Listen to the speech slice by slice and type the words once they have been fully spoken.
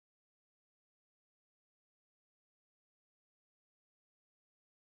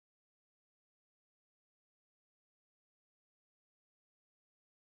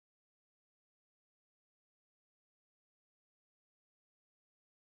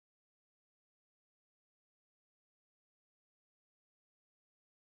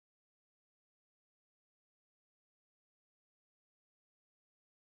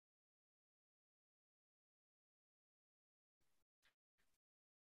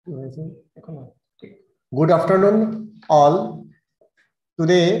Good afternoon, all.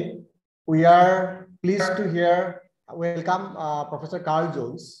 Today, we are pleased to welcome Professor Carl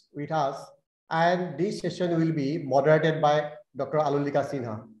Jones with us, and this session will be moderated by Dr. Alolika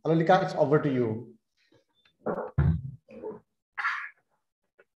Sinha. Alolika, it's over to you.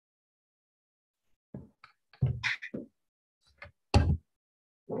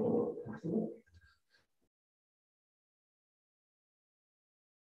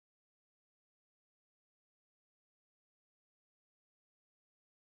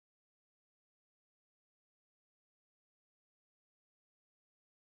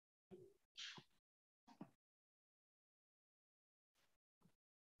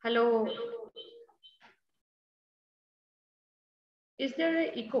 Hello. Is there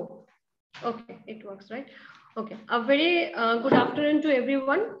an echo? Okay, it works, right? Okay. A very good afternoon to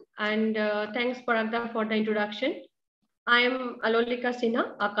everyone, and thanks, Paragda, for the introduction. I am Alolika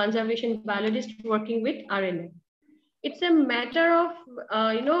Sinha, a conservation biologist working with RNA. It's a matter of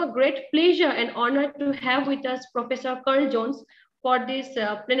great pleasure and honor to have with us Professor Carl Jones for this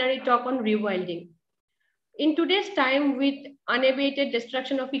plenary talk on rewilding. In today's time, with unabated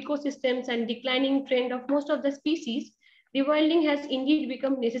destruction of ecosystems and declining trend of most of the species, rewilding has indeed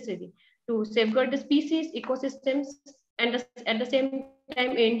become necessary to safeguard the species, ecosystems, and at the same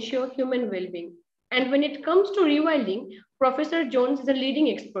time ensure human well-being. And when it comes to rewilding, Professor Jones is a leading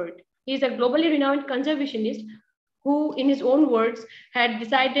expert. He is a globally renowned conservationist who, in his own words, had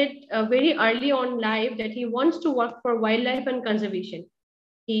decided very early on life that he wants to work for wildlife and conservation.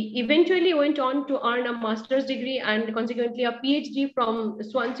 He eventually went on to earn a master's degree and consequently a PhD from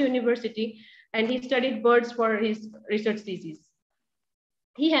Swansea University, and he studied birds for his research thesis.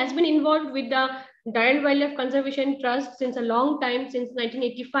 He has been involved with the Durrell Wildlife Conservation Trust since a long time, since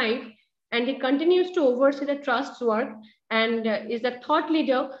 1985, and he continues to oversee the trust's work and is the thought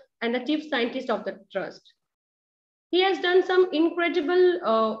leader and the chief scientist of the trust. He has done some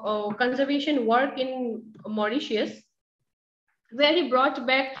incredible conservation work in Mauritius, where he brought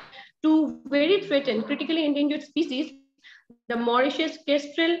back two very threatened, critically endangered species, the Mauritius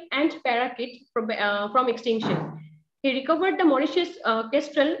kestrel and parakeet from extinction. He recovered the Mauritius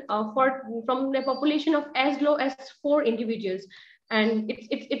kestrel from a population of as low as 4 individuals, and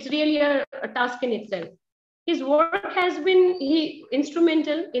it's really a task in itself. His work has been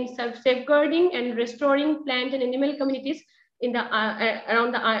instrumental in safeguarding and restoring plant and animal communities in the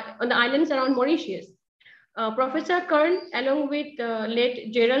on the islands around Mauritius. Professor Kern, along with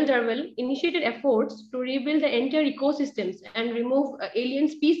late Gerald Durrell, initiated efforts to rebuild the entire ecosystems and remove alien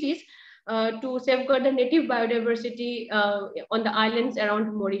species to safeguard the native biodiversity on the islands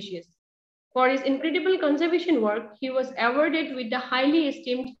around Mauritius. For his incredible conservation work, he was awarded with the highly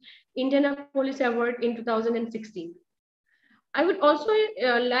esteemed Indianapolis Award in 2016. I would also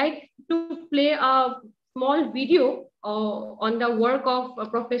like to play a small video on the work of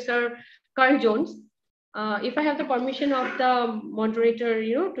Professor Carl Jones. If I have the permission of the moderator,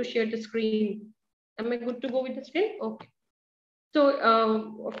 to share the screen. Am I good to go with the screen? Okay.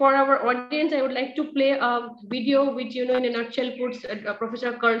 So for our audience, I would like to play a video which, in a nutshell puts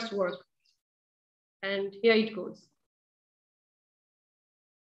Professor Carl's work. And here it goes.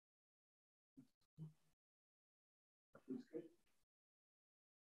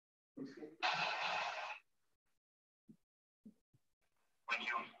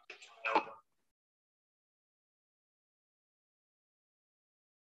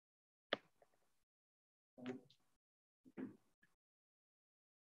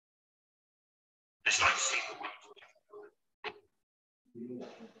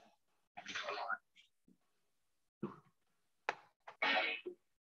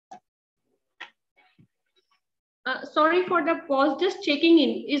 Sorry for the pause. Just checking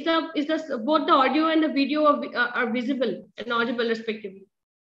in. Is both the audio and the video are visible and audible respectively?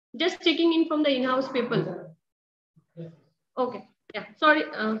 Just checking in from the in-house people. Okay. Yeah.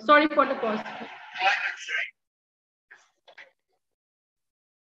 Sorry for the pause.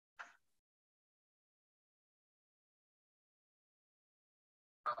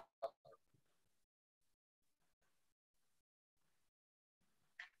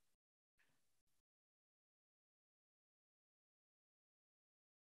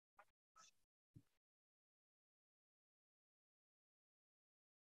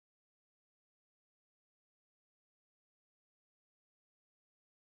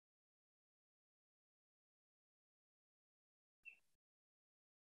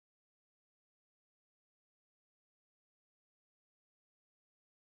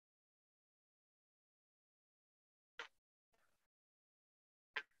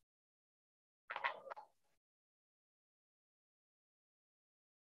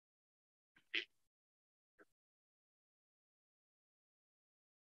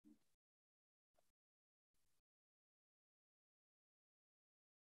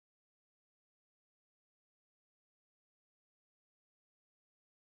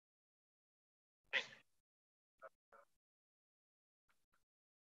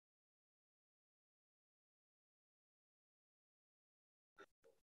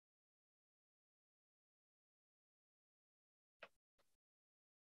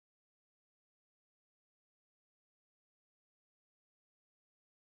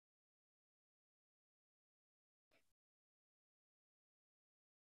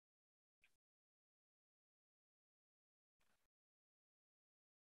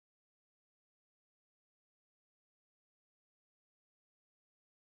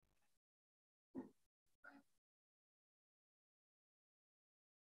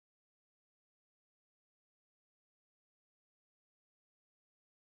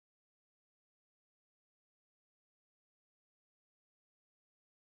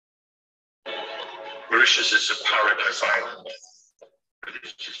 Mauritius is a paradise island, but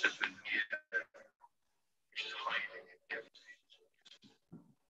it's just a veneer which is hiding in everything.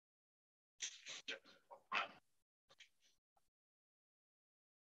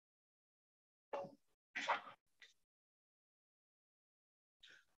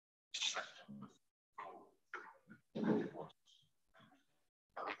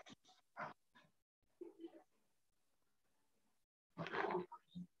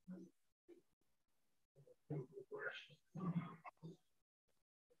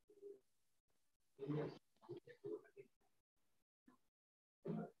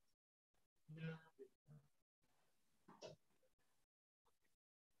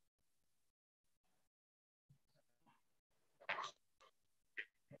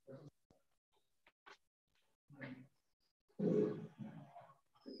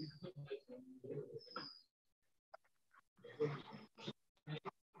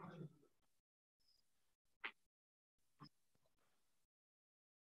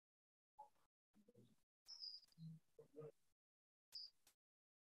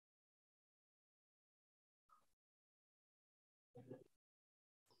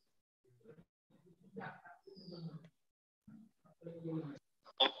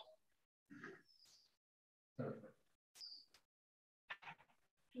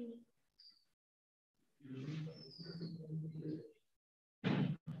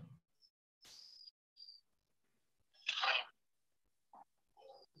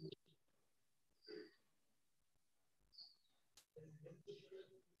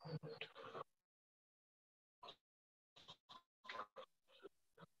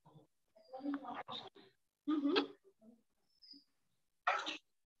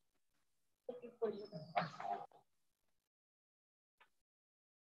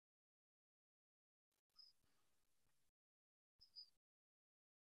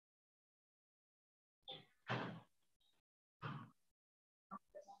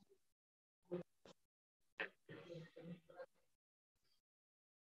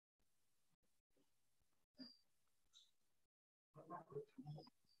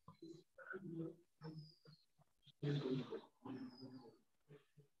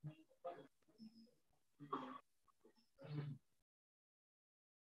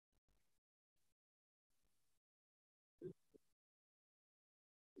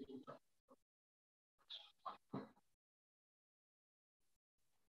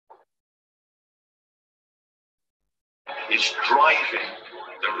 It's driving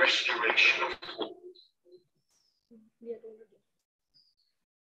the restoration of food.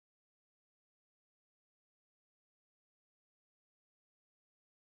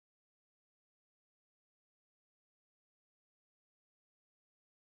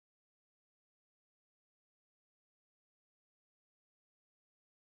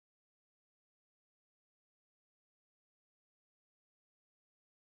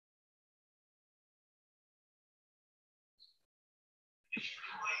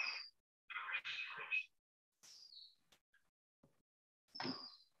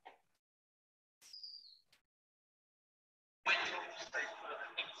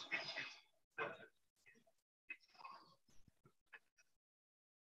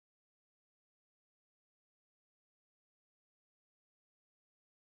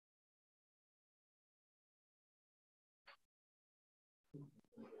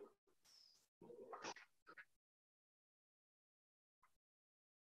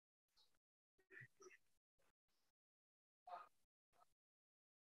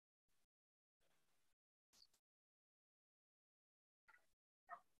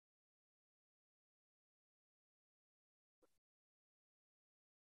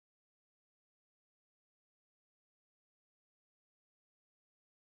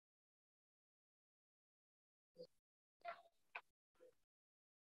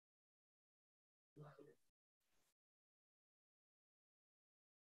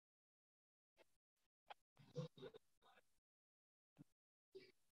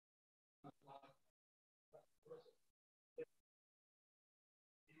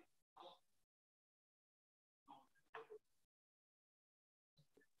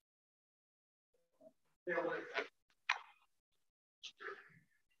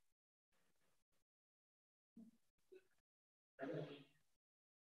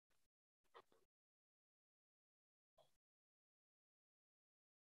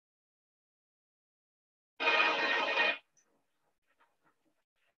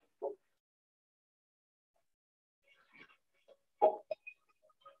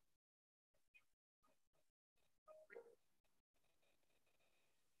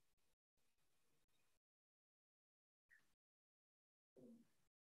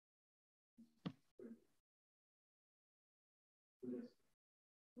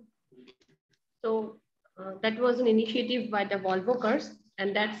 So that was an initiative by the Volvokers,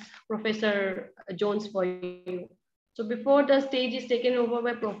 and that's Professor Jones for you. So before the stage is taken over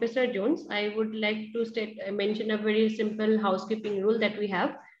by Professor Jones, I would like to mention a very simple housekeeping rule that we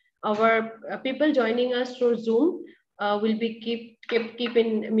have. Our people joining us through Zoom will be keep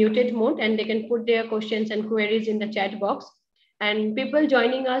in muted mode, and they can put their questions and queries in the chat box. And people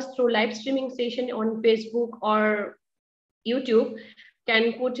joining us through live streaming session on Facebook or YouTube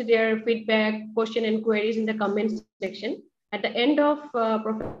can put their feedback, question, and queries in the comments section. At the end of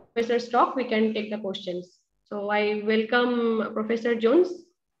Professor's talk, we can take the questions. So I welcome Professor Jones,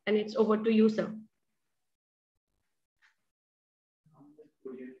 and it's over to you, sir.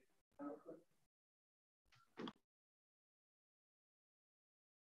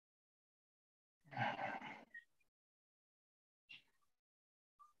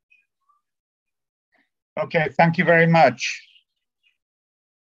 Okay, thank you very much.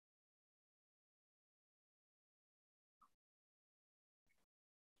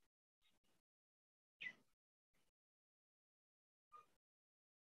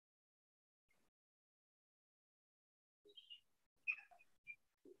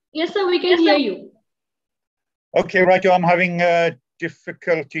 Yes, sir, we can hear you. Okay, right, I'm having a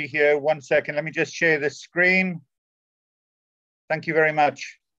difficulty here. 1 second, let me just share the screen. Thank you very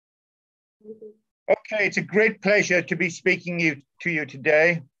much. Okay, it's a great pleasure to be speaking to you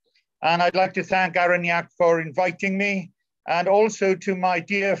today. And I'd like to thank Aranya for inviting me, and also to my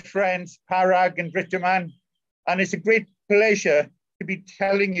dear friends, Parag and Ritaman. And it's a great pleasure to be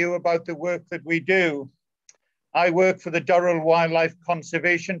telling you about the work that we do. I work for the Durrell Wildlife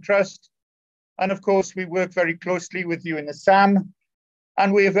Conservation Trust. And of course, we work very closely with you in Assam,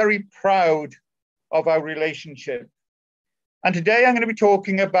 and we are very proud of our relationship. And today I'm going to be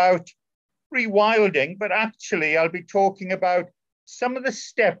talking about rewilding, but actually I'll be talking about some of the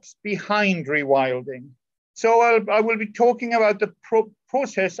steps behind rewilding. So I will be talking about the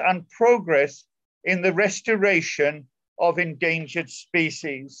process and progress in the restoration of endangered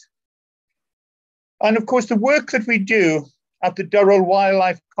species. And of course, the work that we do at the Durrell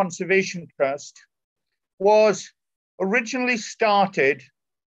Wildlife Conservation Trust was originally started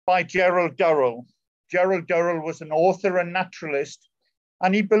by Gerald Durrell. Gerald Durrell was an author and naturalist,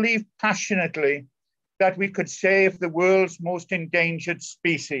 and he believed passionately that we could save the world's most endangered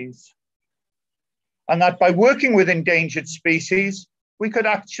species. And that by working with endangered species, we could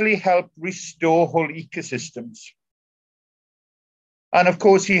actually help restore whole ecosystems. And of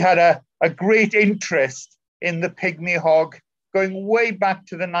course, he had a great interest in the pygmy hog going way back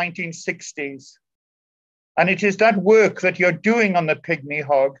to the 1960s. And it is that work that you're doing on the pygmy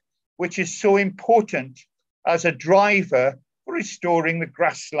hog which is so important as a driver for restoring the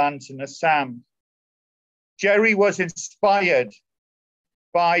grasslands in Assam. Jerry was inspired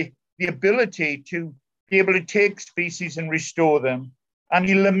by the ability to be able to take species and restore them. And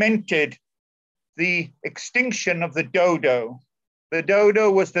he lamented the extinction of the dodo. The dodo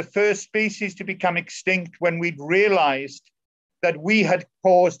was the first species to become extinct when we'd realized that we had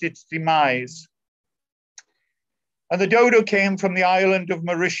caused its demise. And the dodo came from the island of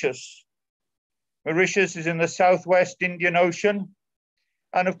Mauritius. Mauritius is in the Southwest Indian Ocean,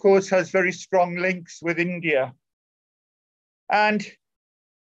 and of course has very strong links with India. And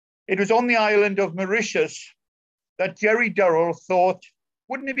it was on the island of Mauritius that Jerry Durrell thought,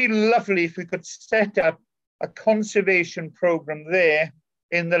 wouldn't it be lovely if we could set up a conservation program there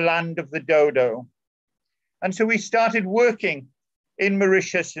in the land of the dodo? And so we started working in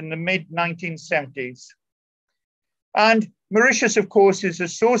Mauritius in the mid-1970s. And Mauritius, of course, is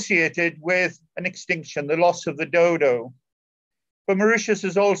associated with an extinction, the loss of the dodo. But Mauritius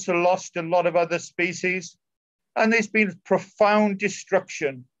has also lost a lot of other species, and there's been profound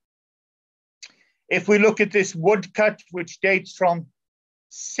destruction. If we look at this woodcut, which dates from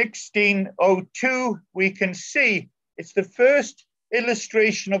 1602, we can see it's the first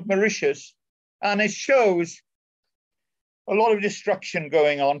illustration of Mauritius, and it shows a lot of destruction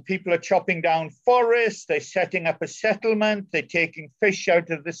going on. People are chopping down forests, they're setting up a settlement, they're taking fish out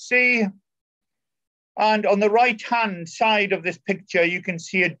of the sea. And on the right-hand side of this picture, you can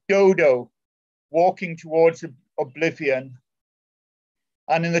see a dodo walking towards oblivion.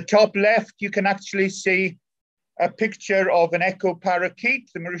 And in the top left, you can actually see a picture of an echo parakeet,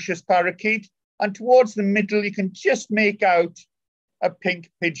 the Mauritius parakeet. And towards the middle, you can just make out a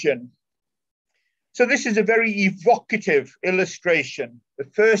pink pigeon. So this is a very evocative illustration, the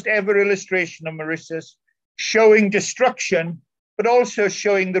first ever illustration of Mauritius, showing destruction, but also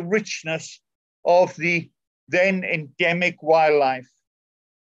showing the richness of the then endemic wildlife.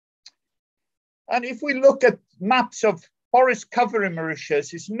 And if we look at maps of forest cover in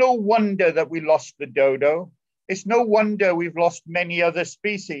Mauritius, it's no wonder that we lost the dodo. It's no wonder we've lost many other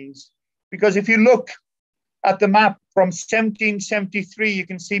species, because if you look at the map from 1773, you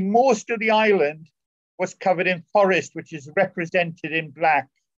can see most of the island was covered in forest, which is represented in black.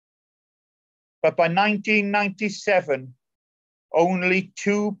 But by 1997, only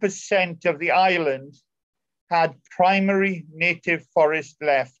 2% of the island had primary native forest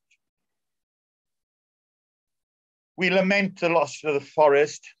left. We lament the loss of the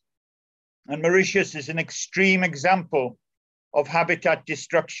forest, and Mauritius is an extreme example of habitat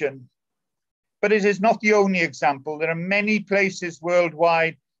destruction. But it is not the only example. There are many places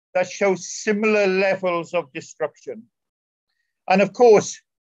worldwide that show similar levels of destruction. And of course,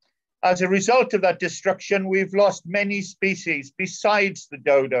 as a result of that destruction, we've lost many species besides the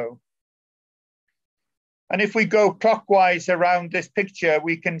dodo. And if we go clockwise around this picture,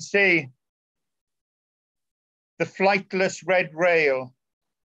 we can see the flightless red rail,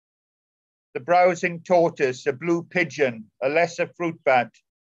 the browsing tortoise, a blue pigeon, a lesser fruit bat,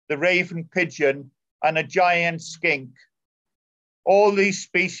 the raven pigeon, and a giant skink. All these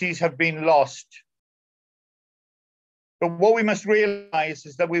species have been lost. But what we must realize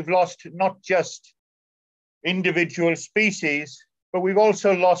is that we've lost not just individual species, but we've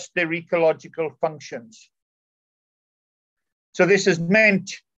also lost their ecological functions. So this has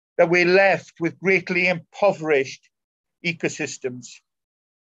meant that we're left with greatly impoverished ecosystems.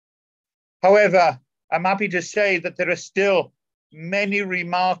 However, I'm happy to say that there are still many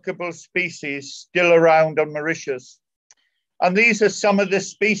remarkable species still around on Mauritius. And these are some of the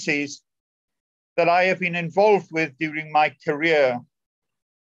species that I have been involved with during my career.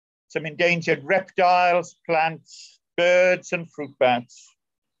 Some endangered reptiles, plants, birds, and fruit bats.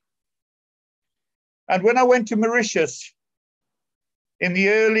 And when I went to Mauritius in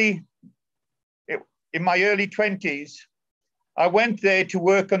my early 20s, I went there to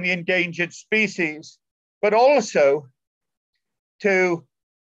work on the endangered species, but also to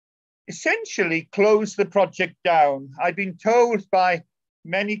essentially close the project down. I'd been told by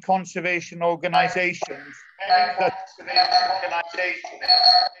many conservation organizations that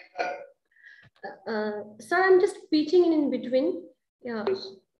sir, I'm just speaking in between. Yeah.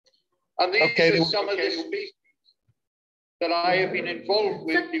 And these are some of the species that I have been involved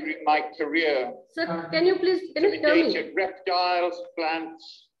with during my career. Sir, can you tell me? Reptiles,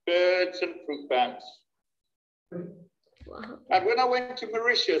 plants, birds, and fruit bats. Wow. And when I went to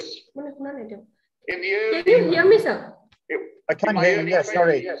Mauritius in the early... Can you hear me, sir? I can hear you, yes,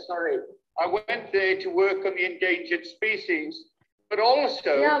 sorry. Yes, sorry. I went there to work on the endangered species, but also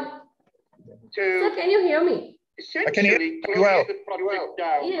Sir, can you hear me? I can hear you well. The project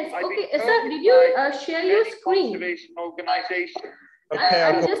down. Yes, okay. Sir, did you share your screen? Conservation organization. Okay,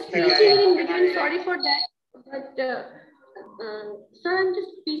 I'm just speaking in between. Sorry for that. But, sir, I'm just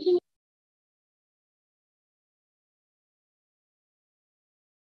speaking.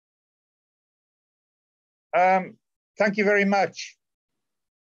 Thank you very much.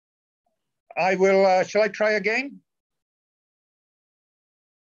 I will, shall I try again?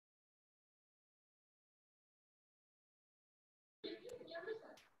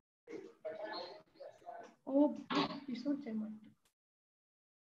 Oh, it's not German.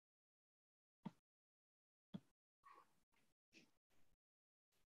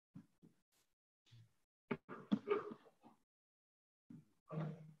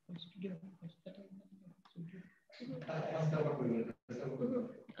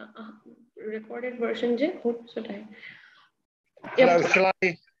 Recorded version, Jay. Hello, shall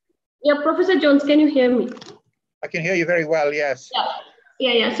I? Yeah, Professor Jones, can you hear me? I can hear you very well, yes.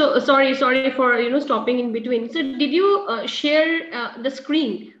 Yeah. So sorry for stopping in between. So did you share the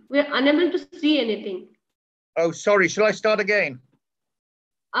screen? We're unable to see anything. Oh, sorry. Shall I start again?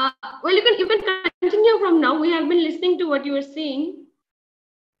 Well, you can continue from now. We have been listening to what you were saying.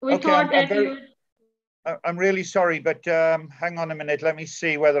 We thought that I'm really sorry, but hang on a minute. Let me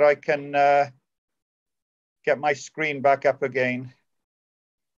see whether I can get my screen back up again.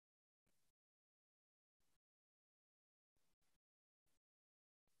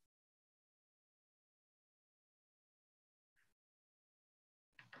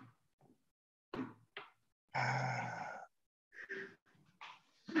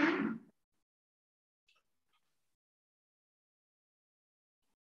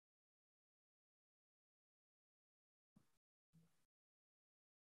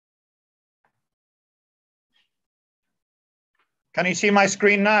 Can you see my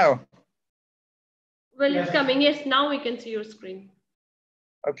screen now? Well, it's coming. Yes, now we can see your screen.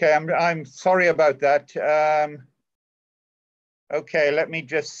 Okay, I'm sorry about that. Okay, let me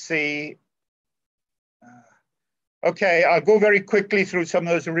just see. Okay, I'll go very quickly through some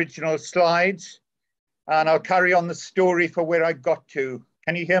of those original slides and I'll carry on the story for where I got to.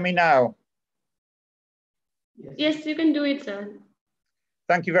 Can you hear me now? Yes, you can do it, sir.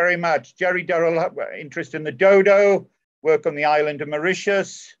 Thank you very much. Jerry Durrell, interest in the dodo, work on the island of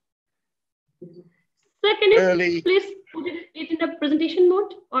Mauritius. Sir, can you please put it in the presentation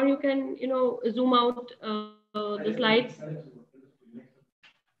mode, or you can, zoom out the slides.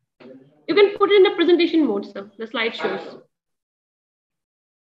 You can put it in the presentation mode, sir. The slide shows.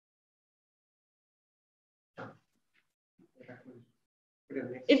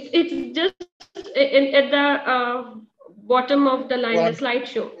 It's just at the bottom of the line, the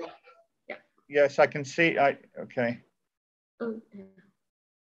slideshow. Yeah. Yes, I can see. Okay. Okay.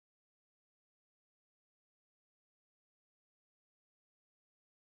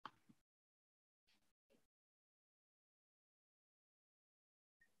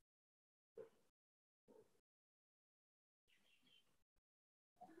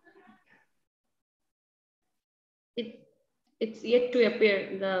 It's yet to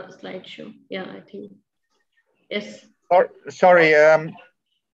appear, the slideshow. Yeah, I think. Yes. Sorry.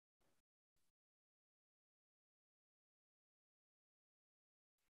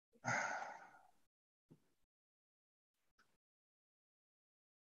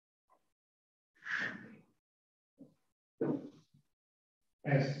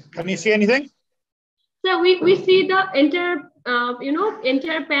 Can you see anything? So we see the entire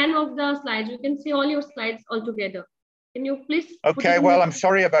entire pan of the slides. You can see all your slides all together. Can you please? Okay, well, I'm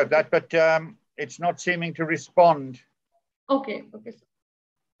sorry about that, but it's not seeming to respond. Okay, okay.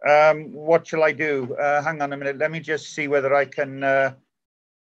 What shall I do? Hang on a minute. Let me just see whether I can.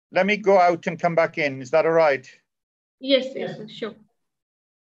 Let me go out and come back in. Is that all right? Yes, yes, sure.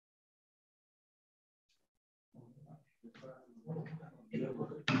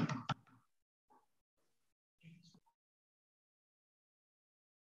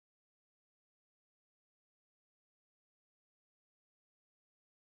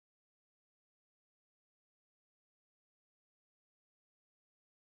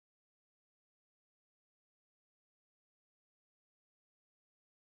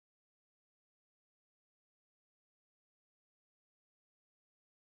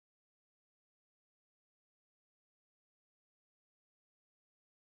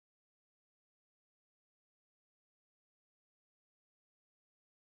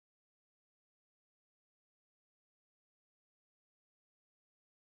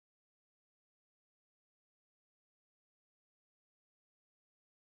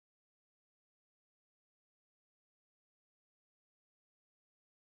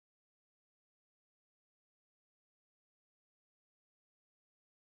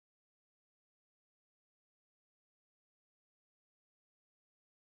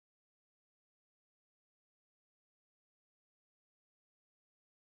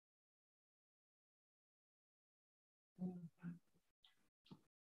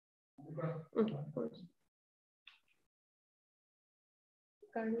 Okay, of course.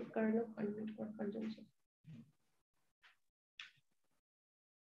 Kernel content for consumption.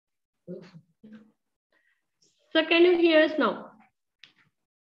 So can you hear us now?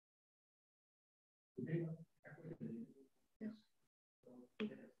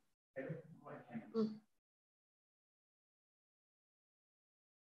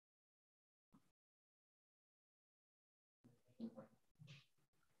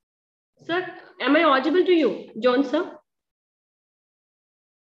 Sir, am I audible to you, John, sir?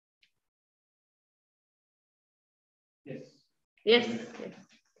 Yes. Yes. Yes.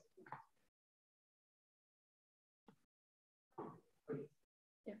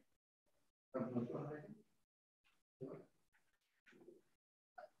 Yeah.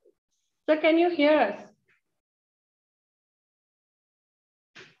 Sir, can you hear us?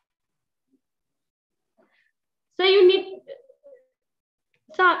 Sir, you need.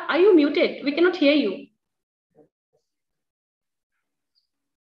 Sir, are you muted? We cannot hear you.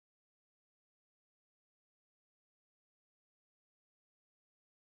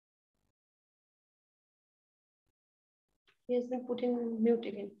 He has been put in mute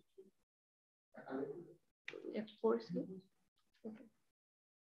again. F4. Okay.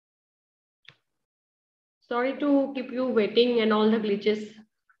 Sorry to keep you waiting and all the glitches.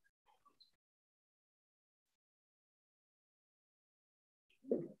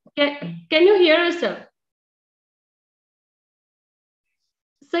 Can you hear us, sir?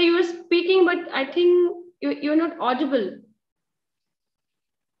 Sir, you were speaking, but I think you're not audible.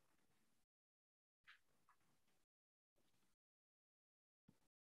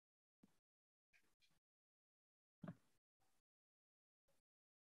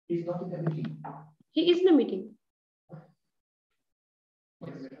 He's not in the meeting. He is in the meeting.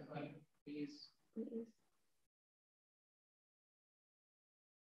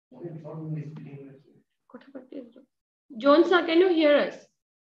 John sir, can you hear us?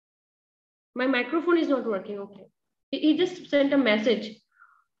 My microphone is not working. Okay. He just sent a message.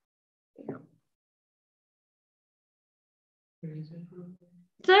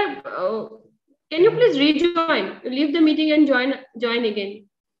 Sir, can you please rejoin? Leave the meeting and join again.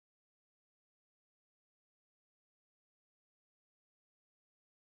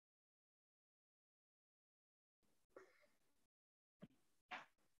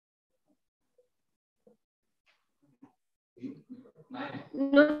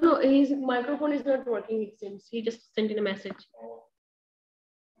 No, his microphone is not working, it seems. He just sent in a message.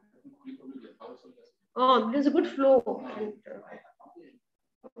 Oh, there's a good flow. And,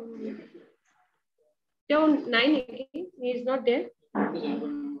 down 9, he is not there.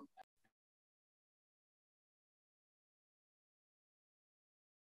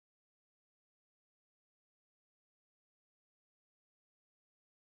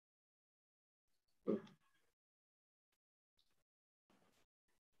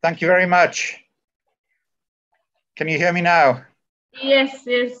 Thank you very much. Can you hear me now? Yes.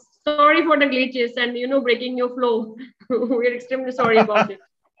 Sorry for the glitches and, breaking your flow. We're extremely sorry about it.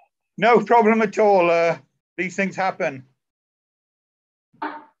 No problem at all. These things happen.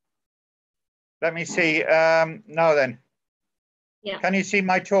 Let me see. Now then. Yeah. Can you see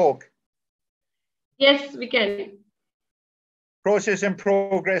my talk? Yes, we can. Process and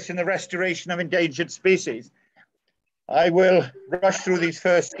progress in the restoration of endangered species. I will rush through these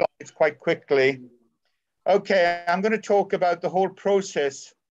first slides quite quickly. Okay, I'm going to talk about the whole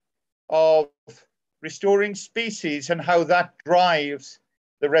process of restoring species and how that drives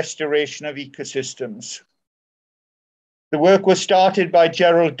the restoration of ecosystems. The work was started by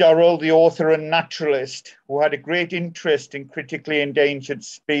Gerald Durrell, the author and naturalist, who had a great interest in critically endangered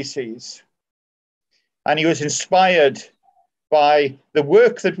species. And he was inspired by the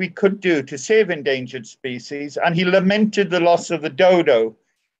work that we could do to save endangered species, and he lamented the loss of the dodo,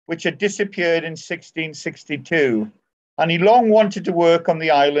 which had disappeared in 1662. And he long wanted to work on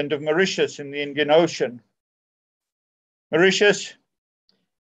the island of Mauritius in the Indian Ocean. Mauritius,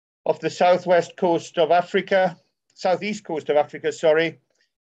 off the southeast coast of Africa, was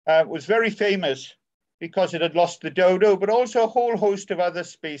very famous because it had lost the dodo, but also a whole host of other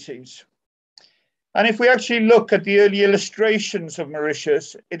species. And if we actually look at the early illustrations of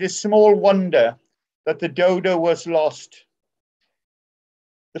Mauritius, it is small wonder that the dodo was lost.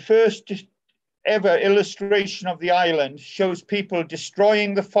 The first ever illustration of the island shows people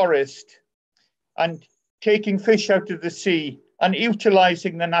destroying the forest and taking fish out of the sea and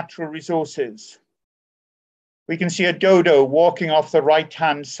utilizing the natural resources. We can see a dodo walking off the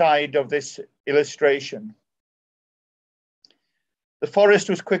right-hand side of this illustration. The forest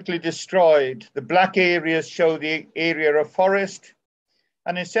was quickly destroyed. The black areas show the area of forest.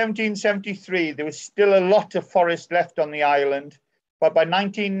 And in 1773, there was still a lot of forest left on the island. But by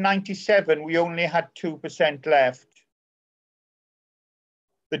 1997, we only had 2% left.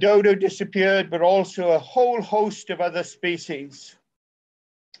 The dodo disappeared, but also a whole host of other species.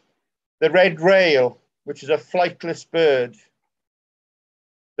 The red rail, which is a flightless bird.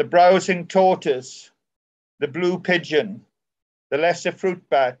 The browsing tortoise, the blue pigeon, the lesser fruit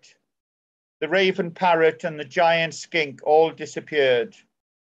bat, the raven parrot, and the giant skink all disappeared.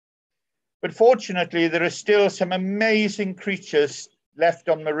 But fortunately, there are still some amazing creatures left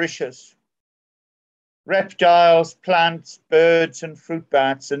on Mauritius. Reptiles, plants, birds, and fruit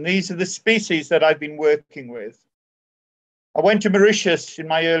bats, and these are the species that I've been working with. I went to Mauritius in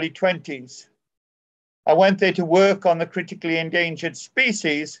my early 20s. I went there to work on the critically endangered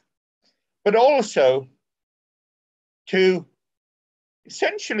species, but also to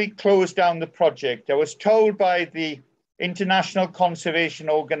essentially close down the project. I was told by the international conservation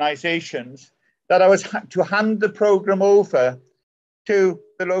organizations that I was to hand the program over to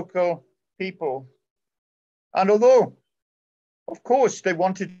the local people. And although, of course, they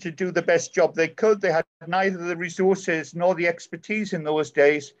wanted to do the best job they could, they had neither the resources nor the expertise in those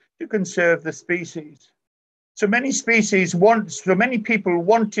days to conserve the species. So many people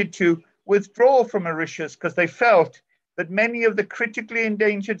wanted to withdraw from Mauritius because they felt that many of the critically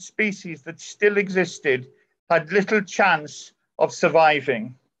endangered species that still existed had little chance of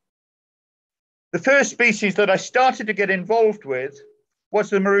surviving. The first species that I started to get involved with was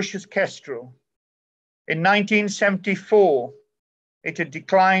the Mauritius kestrel. In 1974, it had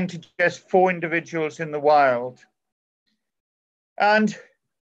declined to just 4 individuals in the wild. And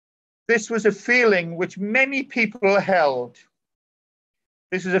this was a feeling which many people held.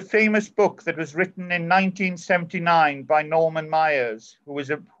 This is a famous book that was written in 1979 by Norman Myers, who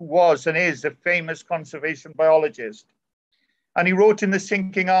was and is a famous conservation biologist. And he wrote in The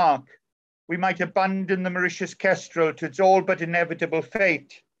Sinking Ark, "We might abandon the Mauritius kestrel to its all but inevitable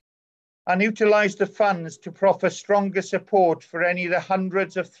fate and utilize the funds to proffer stronger support for any of the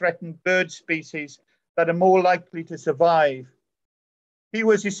hundreds of threatened bird species that are more likely to survive." He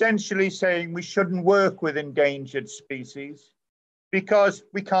was essentially saying we shouldn't work with endangered species because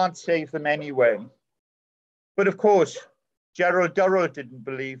we can't save them anyway. But of course, Gerald Durrell didn't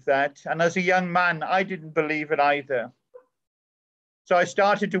believe that. And as a young man, I didn't believe it either. So I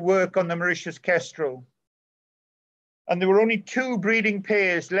started to work on the Mauritius kestrel. And there were only 2 breeding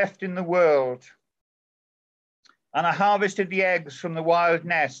pairs left in the world. And I harvested the eggs from the wild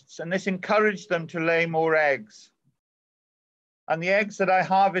nests, and this encouraged them to lay more eggs. And the eggs that I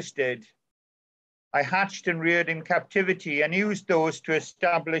harvested, I hatched and reared in captivity and used those to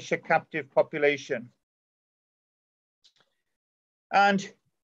establish a captive population. And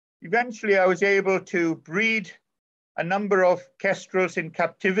eventually I was able to breed a number of kestrels in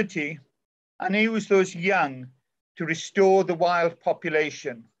captivity and use those young to restore the wild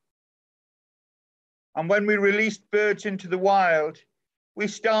population. And when we released birds into the wild, we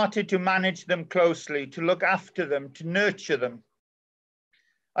started to manage them closely, to look after them, to nurture them.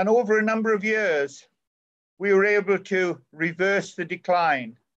 And over a number of years, we were able to reverse the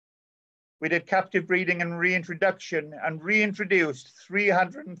decline. We did captive breeding and reintroduction and reintroduced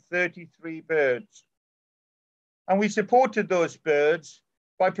 333 birds. And we supported those birds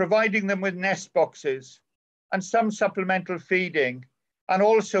by providing them with nest boxes and some supplemental feeding, and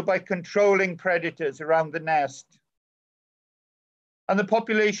also by controlling predators around the nest. And the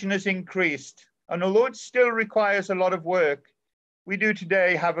population has increased. And although it still requires a lot of work, we do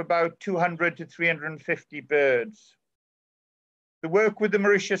today have about 200 to 350 birds. The work with the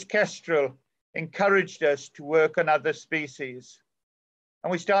Mauritius kestrel encouraged us to work on other species.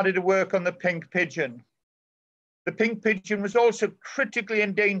 And we started to work on the pink pigeon. The pink pigeon was also critically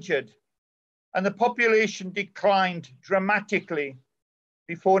endangered, and the population declined dramatically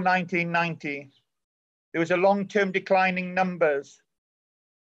before 1990. There was a long-term declining numbers,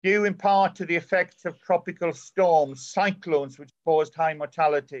 due in part to the effects of tropical storms, cyclones, which caused high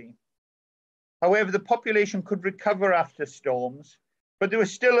mortality. However, the population could recover after storms, but there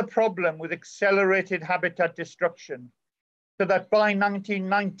was still a problem with accelerated habitat destruction, so that by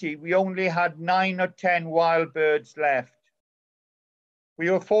 1990, we only had 9 or 10 wild birds left. We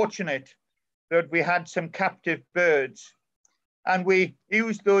were fortunate that we had some captive birds, and we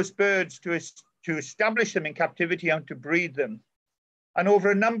used those birds to establish them in captivity and to breed them. And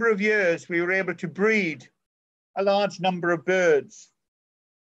over a number of years, we were able to breed a large number of birds.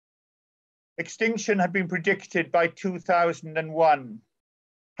 Extinction had been predicted by 2001.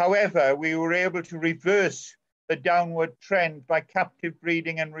 However, we were able to reverse the downward trend by captive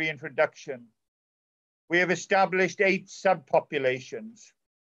breeding and reintroduction. We have established 8 subpopulations.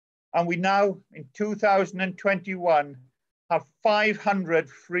 And we now, in 2021, have 500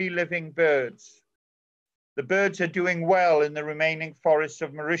 free-living birds. The birds are doing well in the remaining forests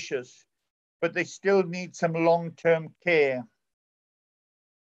of Mauritius, but they still need some long-term care.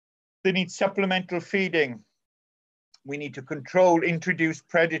 They need supplemental feeding. We need to control introduced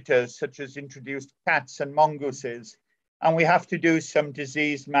predators, such as introduced cats and mongooses, and we have to do some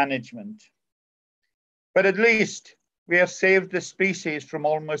disease management. But at least we have saved the species from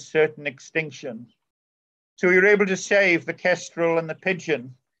almost certain extinction. So we were able to save the kestrel and the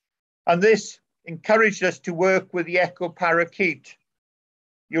pigeon, and this encouraged us to work with the echo parakeet.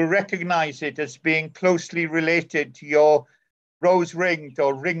 You'll recognize it as being closely related to your rose-ringed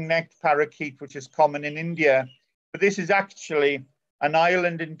or ring-necked parakeet, which is common in India. But this is actually an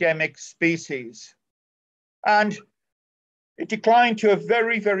island endemic species. And it declined to a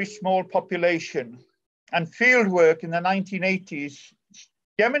very, very small population. And fieldwork in the 1980s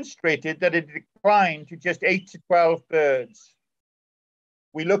demonstrated that it declined to just 8 to 12 birds.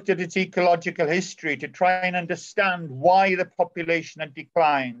 We looked at its ecological history to try and understand why the population had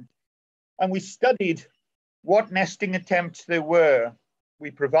declined. And we studied what nesting attempts there were.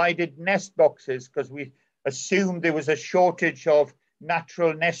 We provided nest boxes because we assumed there was a shortage of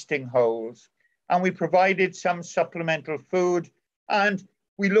natural nesting holes. And we provided some supplemental food, and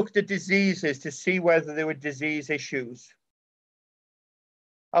we looked at diseases to see whether there were disease issues.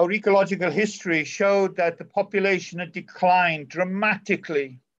 Our ecological history showed that the population had declined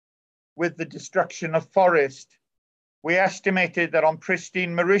dramatically with the destruction of forest. We estimated that on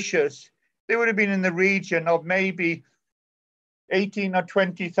pristine Mauritius, there would have been in the region of maybe 18 or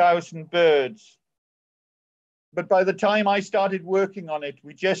 20,000 birds. But by the time I started working on it,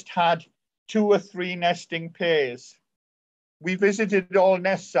 we just had 2 or 3 nesting pairs. We visited all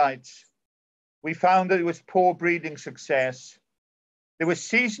nest sites. We found that it was poor breeding success. There were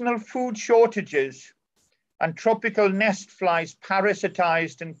seasonal food shortages, and tropical nest flies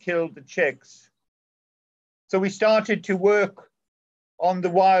parasitized and killed the chicks. So we started to work on the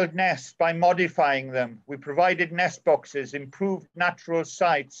wild nests by modifying them. We provided nest boxes, improved natural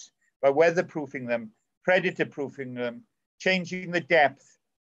sites by weatherproofing them, predator-proofing them, changing the depth,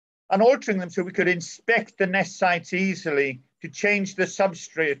 and altering them so we could inspect the nest sites easily, to change the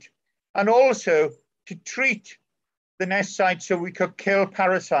substrate, and also to treat the nest sites so we could kill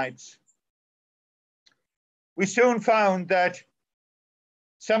parasites. We soon found that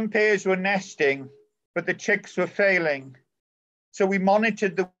some pairs were nesting, but the chicks were failing. So we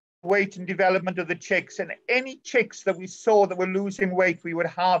monitored the weight and development of the chicks, and any chicks that we saw that were losing weight, we would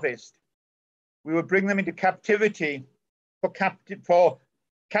harvest. We would bring them into captivity for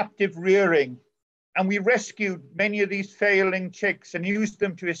captive rearing. And we rescued many of these failing chicks and used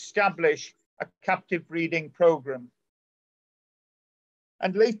them to establish a captive breeding program.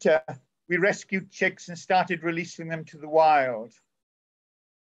 And later, we rescued chicks and started releasing them to the wild.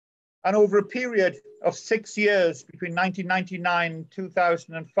 And over a period of 6 years, between 1999 and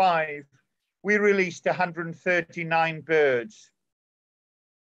 2005, we released 139 birds.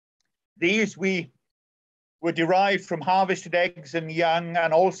 These were derived from harvested eggs and young,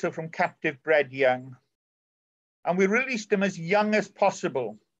 and also from captive bred young. And we released them as young as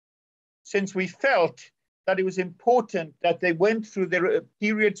possible, since we felt that it was important that they went through their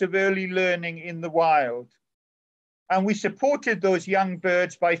periods of early learning in the wild. And we supported those young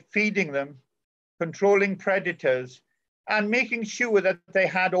birds by feeding them, controlling predators, and making sure that they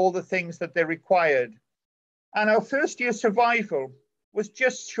had all the things that they required. And our first year survival was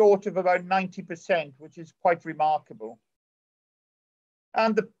just short of about 90%, which is quite remarkable.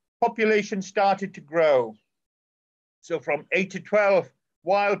 And the population started to grow. So from 8 to 12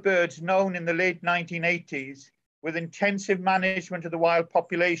 wild birds known in the late 1980s, with intensive management of the wild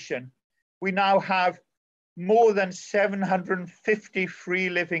population, we now have more than 750 free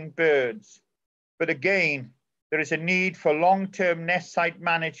living birds. But again, there is a need for long-term nest site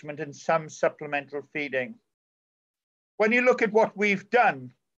management and some supplemental feeding. When you look at what we've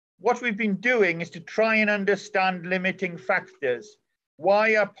done, what we've been doing is to try and understand limiting factors.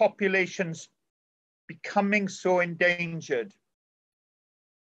 Why are populations becoming so endangered?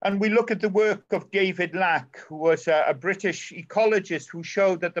 And we look at the work of David Lack, who was a British ecologist, who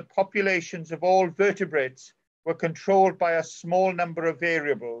showed that the populations of all vertebrates were controlled by a small number of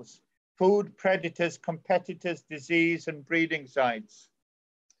variables: food, predators, competitors, disease, and breeding sites.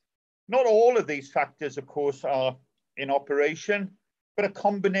 Not all of these factors, of course, are in operation, but a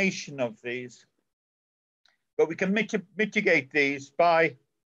combination of these. But we can mitigate these by,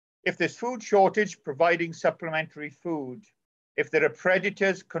 if there's food shortage, providing supplementary food. If there are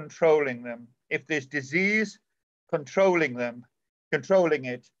predators, controlling them. If there's disease, controlling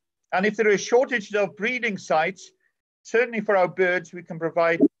it. And if there is shortage of breeding sites, certainly for our birds, we can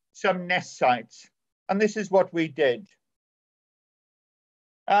provide some nest sites. And this is what we did.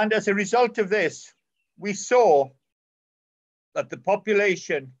 And as a result of this, we saw that the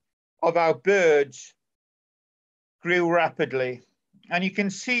population of our birds grew rapidly. And you can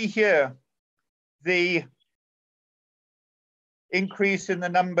see here the increase in the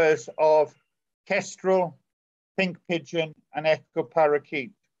numbers of kestrel, pink pigeon, and echo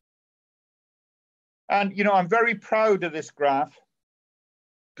parakeet. And, you know, I'm very proud of this graph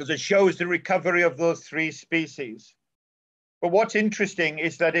because it shows the recovery of those 3 species. But what's interesting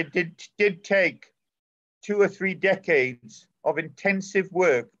is that it did take 2 or 3 decades of intensive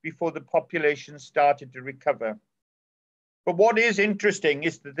work before the population started to recover. But what is interesting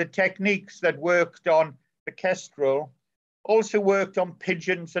is that the techniques that worked on the kestrel also worked on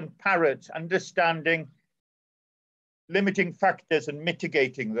pigeons and parrots, understanding limiting factors and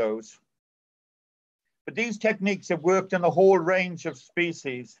mitigating those. But these techniques have worked on a whole range of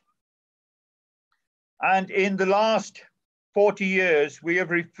species. And in the last 40 years, we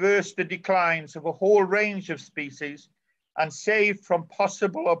have reversed the declines of a whole range of species and saved from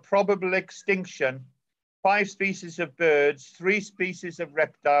possible or probable extinction 5 species of birds, 3 species of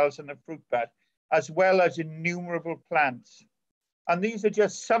reptiles, and a fruit bat, as well as innumerable plants. And these are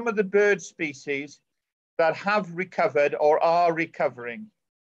just some of the bird species that have recovered or are recovering.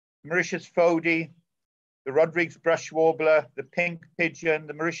 Mauritius fody, the Rodrigues brush warbler, the pink pigeon,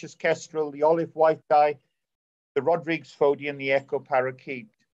 the Mauritius kestrel, the olive white-eye, the Rodrigues fody, and the echo parakeet.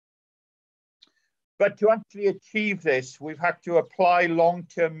 But to actually achieve this, we've had to apply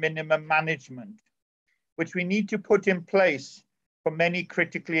long-term minimum management, which we need to put in place for many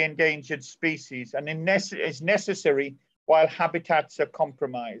critically endangered species, and is necessary while habitats are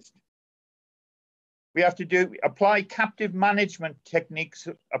compromised. We have to apply captive management techniques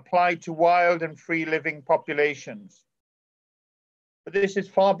applied to wild and free living populations. But this is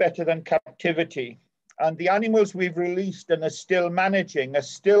far better than captivity. And the animals we've released and are still managing are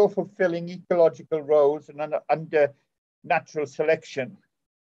still fulfilling ecological roles and under natural selection.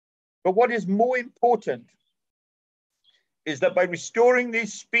 But what is more important is that by restoring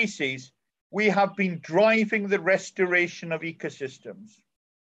these species, we have been driving the restoration of ecosystems.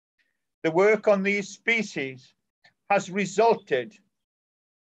 The work on these species has resulted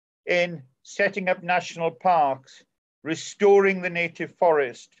in setting up national parks, restoring the native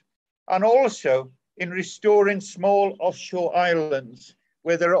forest, and also in restoring small offshore islands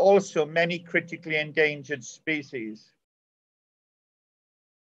where there are also many critically endangered species.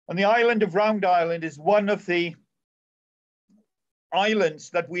 And the island of Round Island is one of the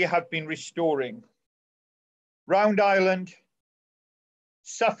islands that we have been restoring. Round Island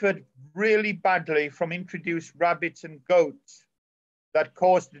suffered really badly from introduced rabbits and goats that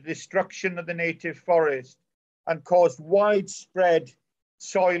caused the destruction of the native forest and caused widespread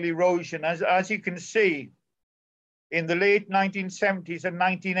soil erosion. As you can see, in the late 1970s and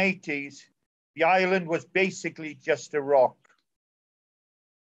 1980s, the island was basically just a rock.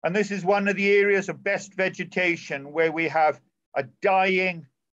 And this is one of the areas of best vegetation where we have a dying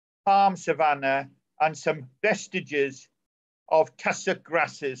palm savanna and some vestiges of tussock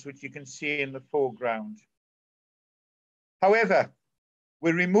grasses, which you can see in the foreground. However,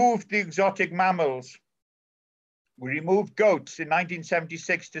 we removed the exotic mammals. We removed goats in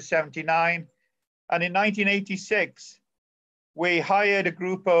 1976 to 79. And in 1986, we hired a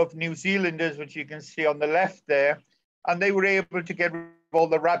group of New Zealanders, which you can see on the left there, and they were able to get rid of all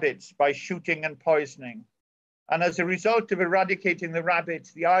the rabbits by shooting and poisoning. And as a result of eradicating the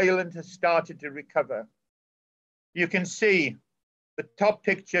rabbits, the island has started to recover. You can see the top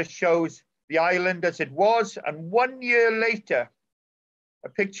picture shows the island as it was, and 1 year later, a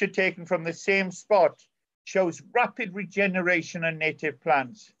picture taken from the same spot shows rapid regeneration of native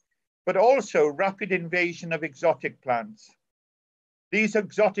plants, but also rapid invasion of exotic plants. These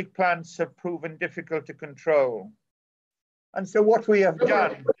exotic plants have proven difficult to control. And so what we have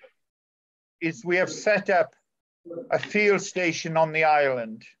done is we have set up a field station on the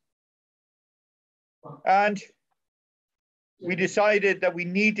island. And we decided that we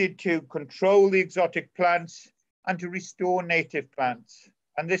needed to control the exotic plants and to restore native plants.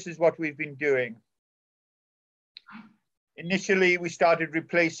 And this is what we've been doing. Initially, we started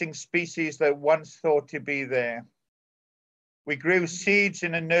replacing species that once thought to be there. We grew seeds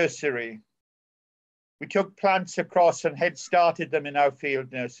in a nursery. We took plants across and head started them in our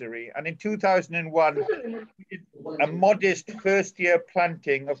field nursery. And in 2001, we did a modest first year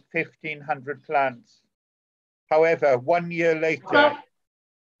planting of 1,500 plants. However, 1 year later.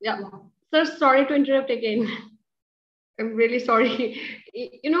 Yeah, sir, sorry to interrupt again. I'm really sorry.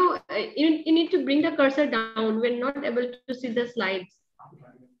 You know, you need to bring the cursor down. We're not able to see the slides.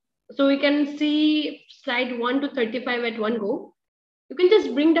 So we can see slide 1 to 35 at one go. You can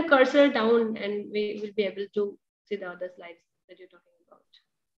just bring the cursor down and we will be able to see the other slides that you're talking about.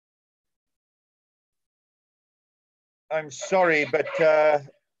 I'm sorry, but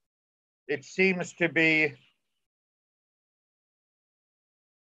it seems to be.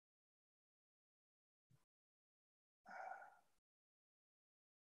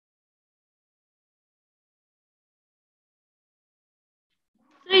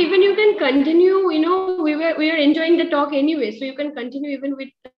 So even you can continue, you know, we were enjoying the talk anyway, so you can continue even with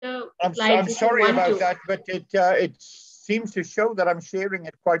the slides. I'm sorry about that, but it seems to show that I'm sharing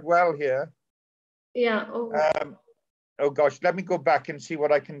it quite well here. Yeah. Oh gosh, let me go back and see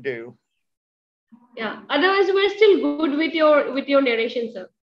what I can do. Yeah. Otherwise, we're still good with your narration, sir.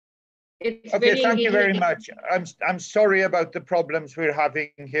 It's okay. very Thank you very engaging. much. I'm sorry about the problems we're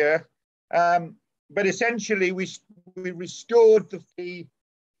having here, but essentially we restored the.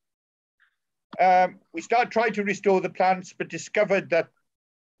 We tried to restore the plants, but discovered that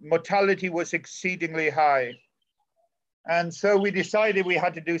mortality was exceedingly high. And so we decided we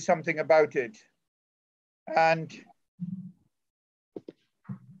had to do something about it. And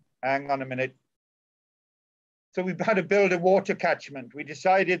hang on a minute. So we had to build a water catchment. We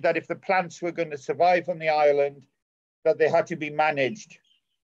decided that if the plants were going to survive on the island, that they had to be managed.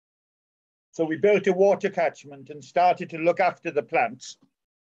 So we built a water catchment and started to look after the plants.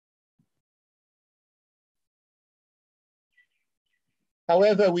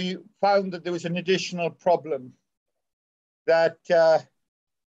 However, we found that there was an additional problem, that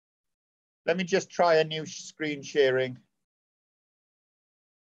Let me just try a new screen sharing.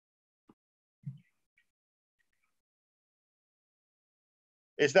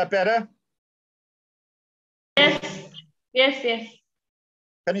 Is that better? Yes, yes, yes.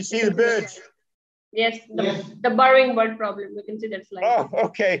 Can you see the birds? Yes, the burrowing bird problem. We can see that slide. Oh,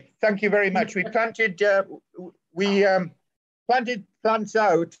 okay. Thank you very much. We planted planted plants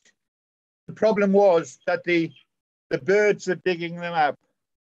out. The problem was that the birds are digging them up.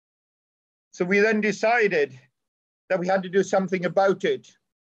 So we then decided that we had to do something about it.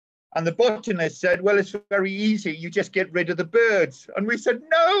 And the botanist said, well, it's very easy. You just get rid of the birds. And we said,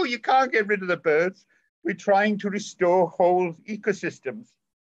 no, you can't get rid of the birds. We're trying to restore whole ecosystems.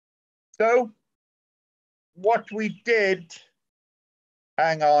 So what we did,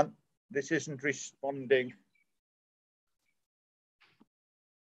 hang on, this isn't responding.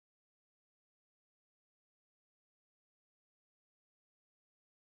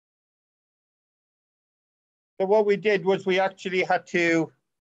 So what we did was we actually had to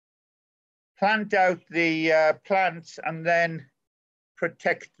plant out the plants and then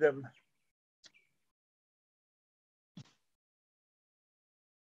protect them.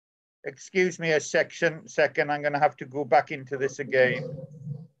 Excuse me a second, I'm going to have to go back into this again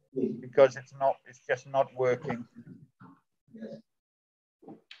because it's just not working.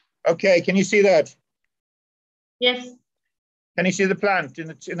 Okay, can you see that? Yes. Can you see the plant in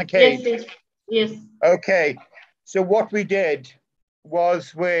the cage? Yes, yes. Okay, so what we did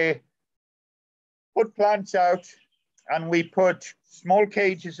was we put plants out and we put small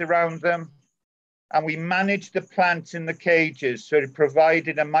cages around them and we managed the plants in the cages. So it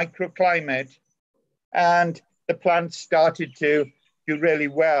provided a microclimate and the plants started to do really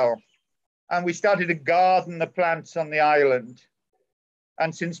well. And we started to garden the plants on the island.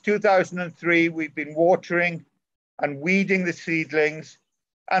 And since 2003, we've been watering and weeding the seedlings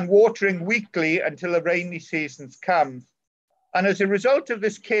and watering weekly until the rainy seasons come. And as a result of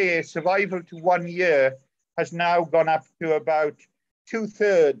this care, survival to 1 year has now gone up to about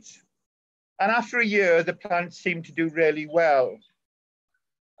 2/3. And after a year, the plants seem to do really well.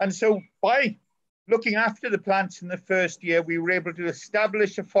 And so by looking after the plants in the first year, we were able to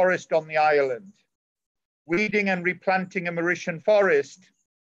establish a forest on the island, weeding and replanting a Mauritian forest.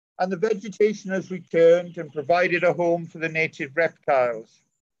 And the vegetation has returned and provided a home for the native reptiles.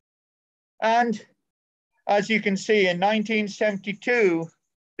 And as you can see, in 1972,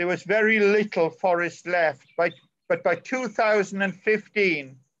 there was very little forest left. But by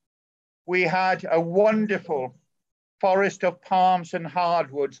 2015, we had a wonderful forest of palms and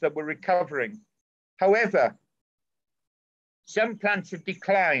hardwoods that were recovering. However, some plants had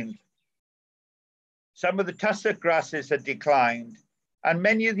declined. Some of the tussock grasses had declined, and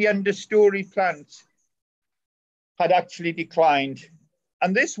many of the understory plants had actually declined.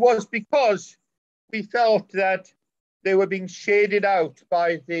 And this was because we felt that they were being shaded out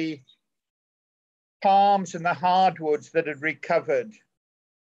by the palms and the hardwoods that had recovered.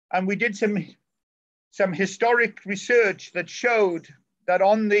 And we did some historic research that showed that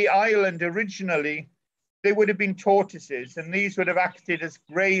on the island originally, there would have been tortoises, and these would have acted as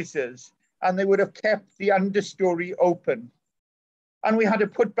grazers, and they would have kept the understory open. And we had to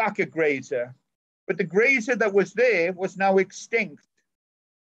put back a grazer, but the grazer that was there was now extinct.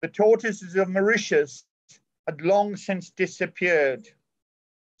 The tortoises of Mauritius had long since disappeared.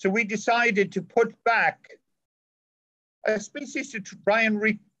 So we decided to put back a species to try and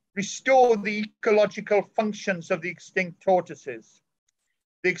restore the ecological functions of the extinct tortoises.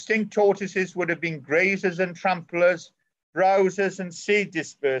 The extinct tortoises would have been grazers and tramplers, browsers and seed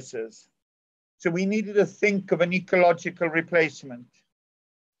dispersers. So we needed to think of an ecological replacement.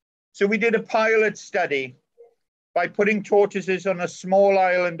 So we did a pilot study by putting tortoises on a small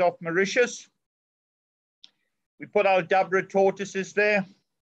island off Mauritius. We put Aldabra tortoises there,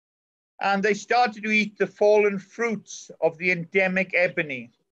 and they started to eat the fallen fruits of the endemic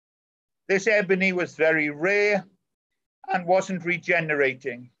ebony. This ebony was very rare and wasn't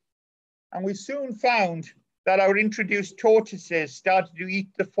regenerating. And we soon found that our introduced tortoises started to eat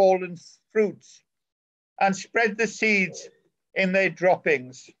the fallen fruits and spread the seeds in their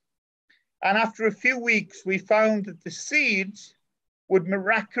droppings. And after a few weeks, we found that the seeds would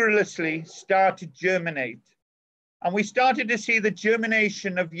miraculously start to germinate. And we started to see the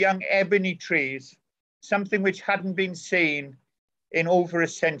germination of young ebony trees, something which hadn't been seen in over a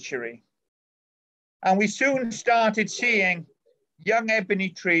century. And we soon started seeing young ebony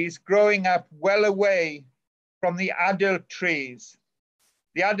trees growing up well away from the adult trees.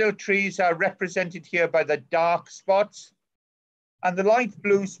 The adult trees are represented here by the dark spots, and the light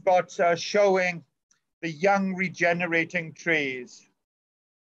blue spots are showing the young regenerating trees.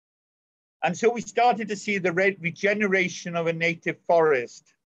 And so we started to see the regeneration of a native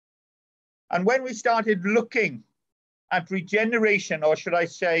forest. And when we started looking at regeneration, or should I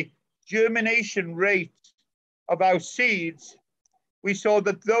say, germination rate of our seeds, we saw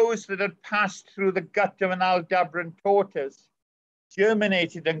that those that had passed through the gut of an Aldabran tortoise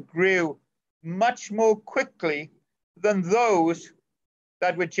germinated and grew much more quickly than those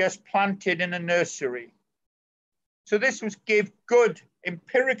that were just planted in a nursery. So this gave good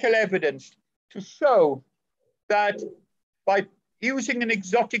empirical evidence to show that by using an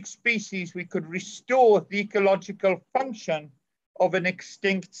exotic species, we could restore the ecological function of an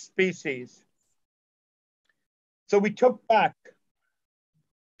extinct species. So we took back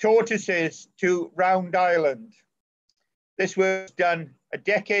tortoises to Round Island. This was done a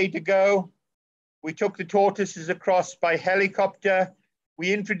decade ago. We took the tortoises across by helicopter.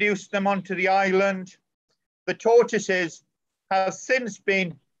 We introduced them onto the island. The tortoises have since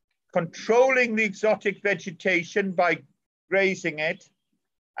been controlling the exotic vegetation by grazing it,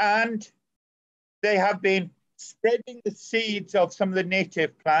 and they have been spreading the seeds of some of the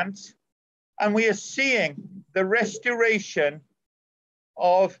native plants, and we are seeing the restoration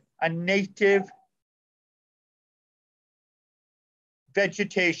of a native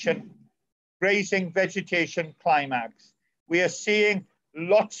vegetation, grazing vegetation climax. We are seeing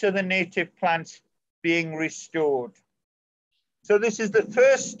lots of the native plants being restored. So this is the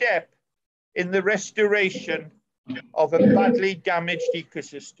first step in the restoration of a badly damaged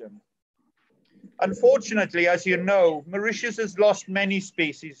ecosystem. Unfortunately, as you know, Mauritius has lost many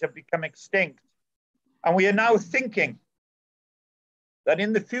species, have become extinct. And we are now thinking that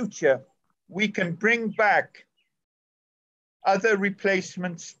in the future, we can bring back other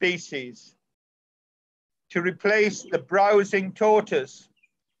replacement species to replace the browsing tortoise.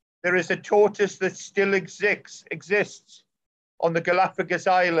 There is a tortoise that still exists on the Galapagos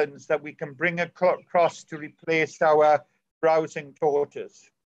Islands that we can bring across to replace our browsing tortoise.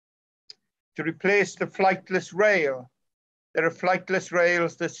 To replace the flightless rail, there are flightless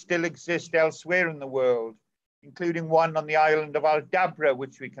rails that still exist elsewhere in the world, including one on the island of Aldabra,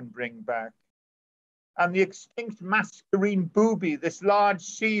 which we can bring back. And the extinct mascarene booby, this large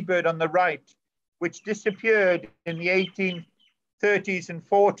seabird on the right, which disappeared in the 1830s and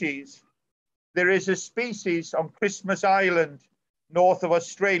 40s. There is a species on Christmas Island, north of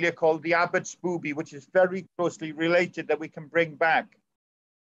Australia, called the Abbott's booby, which is very closely related, that we can bring back.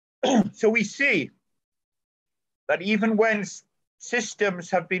 So we see that even when systems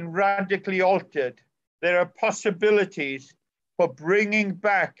have been radically altered, there are possibilities for bringing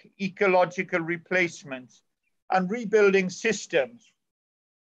back ecological replacements and rebuilding systems.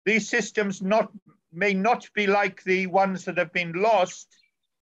 These systems may not be like the ones that have been lost.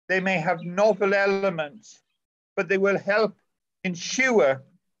 They may have novel elements, but they will help ensure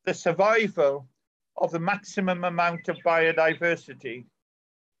the survival of the maximum amount of biodiversity.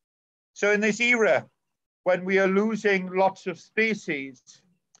 So in this era, when we are losing lots of species,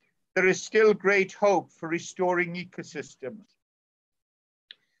 there is still great hope for restoring ecosystems.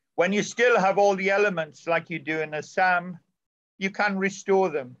 When you still have all the elements like you do in Assam, you can restore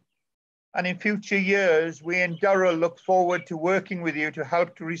them. And in future years, we in Durrell look forward to working with you to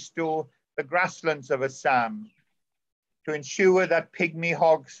help to restore the grasslands of Assam, to ensure that pygmy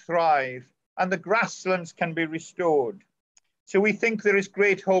hogs thrive and the grasslands can be restored. So we think there is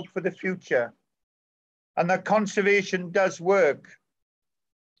great hope for the future and that conservation does work,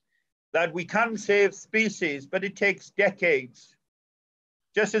 that we can save species, but it takes decades.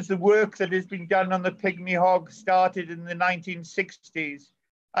 Just as the work that has been done on the pygmy hog started in the 1960s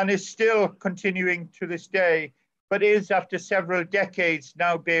and is still continuing to this day, but is after several decades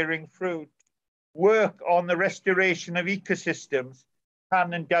now bearing fruit. Work on the restoration of ecosystems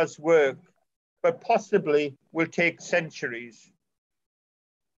can and does work, but possibly will take centuries.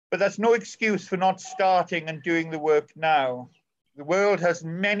 But that's no excuse for not starting and doing the work now. The world has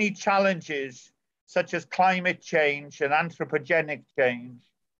many challenges, such as climate change and anthropogenic change.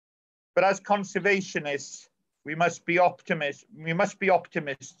 But as conservationists, we must be optimists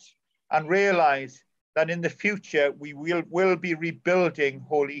and realize that in the future, we will be rebuilding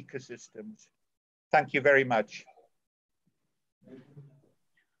whole ecosystems. Thank you very much.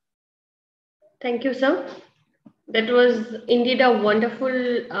 Thank you, sir. That was indeed a wonderful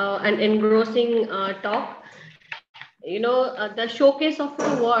and engrossing talk. You know, the showcase of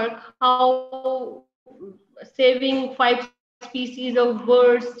the work, how saving 5 species of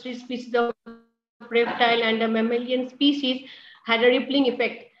birds, 3 species of reptile and a mammalian species had a rippling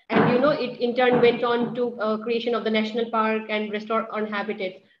effect. And, you know, it in turn went on to creation of the national park and restore on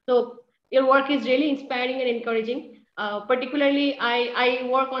habitats. So your work is really inspiring and encouraging. Particularly, I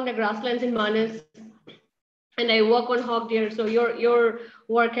work on the grasslands in Manas, and I work on hog deer. So your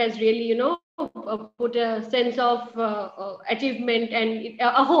work has really, put a sense of achievement and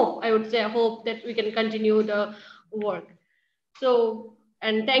a hope. I would say a hope that we can continue the work. So,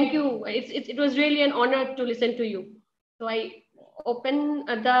 and thank you. It was really an honor to listen to you. So I open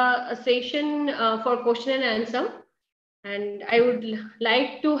the session for question and answer. And I would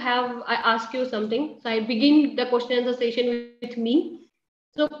like to ask you something. So I begin the question and answer session with me.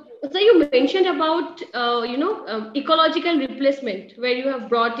 So you mentioned about ecological replacement, where you have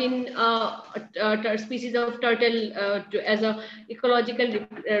brought in a species of turtle as a ecological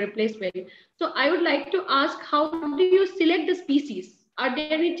replacement. So I would like to ask, how do you select the species? Are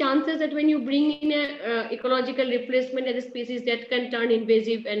there any chances that when you bring in a ecological replacement as a species that can turn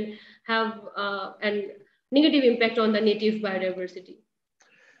invasive and have an negative impact on the native biodiversity?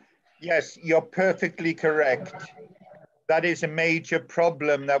 Yes, you're perfectly correct. That is a major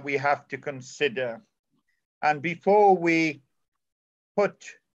problem that we have to consider. And before we put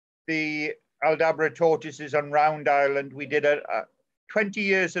the Aldabra tortoises on Round Island, we did 20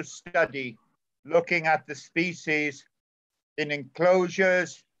 years of study looking at the species in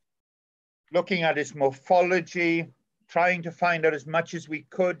enclosures, looking at its morphology, trying to find out as much as we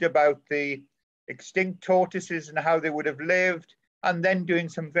could about the extinct tortoises and how they would have lived, and then doing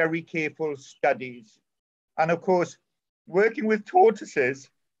some very careful studies. And of course, working with tortoises,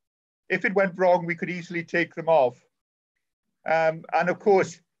 if it went wrong, we could easily take them off. And of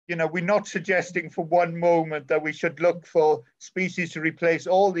course, we're not suggesting for one moment that we should look for species to replace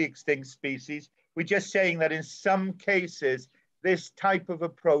all the extinct species. We're just saying that in some cases, this type of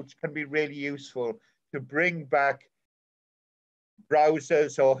approach can be really useful to bring back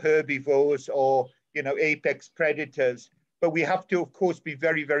browsers or herbivores or apex predators. But we have to, of course, be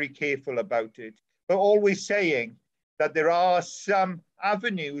very, very careful about it. But always saying that there are some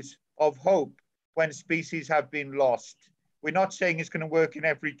avenues of hope when species have been lost. We're not saying it's going to work in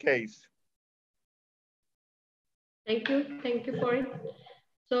every case. Thank you for it.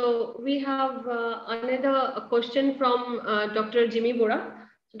 So we have another question from Dr. Jimmy Bora.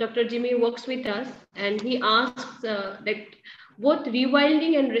 So Dr. Jimmy works with us, and he asks that both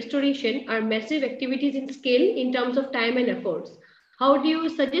rewilding and restoration are massive activities in scale in terms of time and efforts. How do you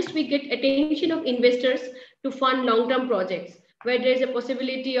suggest we get attention of investors to fund long-term projects where there is a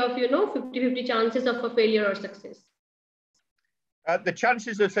possibility of 50-50 chances of a failure or success? The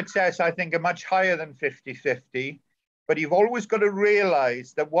chances of success, I think, are much higher than 50-50, but you've always got to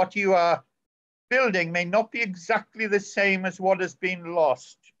realize that what you are building may not be exactly the same as what has been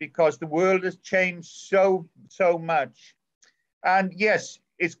lost, because the world has changed so much. And yes,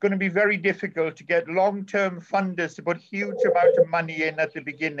 it's going to be very difficult to get long-term funders to put huge amount of money in at the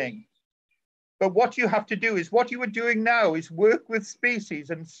beginning. But what you have to do is what you are doing now is work with species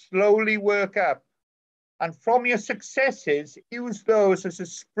and slowly work up. And from your successes, use those as a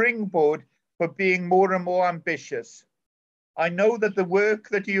springboard for being more and more ambitious. I know that the work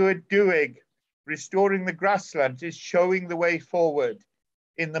that you are doing, restoring the grasslands, is showing the way forward.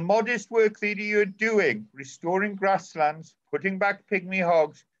 In the modest work that you're doing, restoring grasslands, putting back pygmy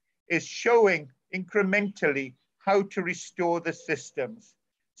hogs, is showing incrementally how to restore the systems.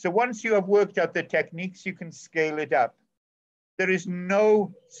 So once you have worked out the techniques, you can scale it up. There is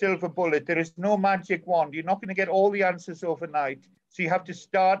no silver bullet. There is no magic wand. You're not going to get all the answers overnight. So you have to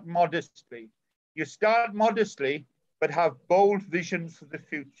start modestly. You start modestly, but have bold visions for the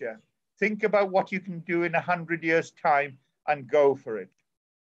future. Think about what you can do in 100 years' time and go for it.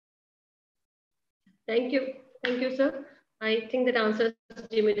 Thank you, sir. I think that answers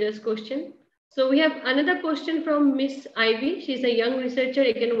Jimmy's question. So we have another question from Miss Ivy. She's a young researcher,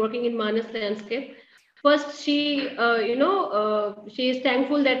 again working in Manas landscape. First, she is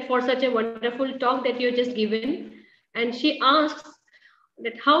thankful that for such a wonderful talk that you just given, and she asks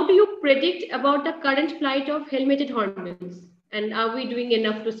that how do you predict about the current plight of helmeted hornbills, and are we doing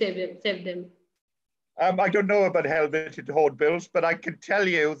enough to save them? I don't know about helmeted hornbills, but I can tell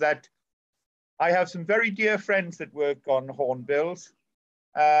you that I have some very dear friends that work on hornbills.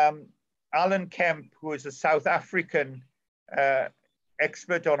 Alan Kemp, who is a South African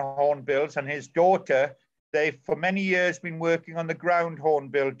expert on hornbills, and his daughter, they've for many years been working on the ground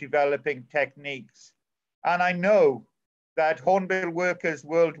hornbill, developing techniques. And I know that hornbill workers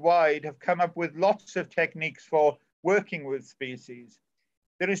worldwide have come up with lots of techniques for working with species.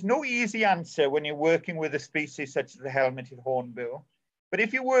 There is no easy answer when you're working with a species such as the helmeted hornbill. But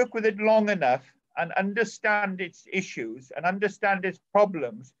if you work with it long enough and understand its issues and understand its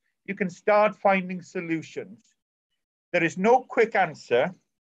problems, you can start finding solutions. There is no quick answer.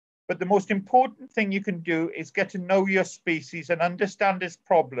 But the most important thing you can do is get to know your species and understand its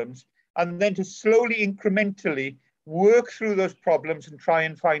problems, and then to slowly, incrementally work through those problems and try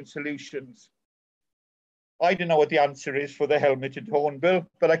and find solutions. I don't know what the answer is for the helmeted hornbill,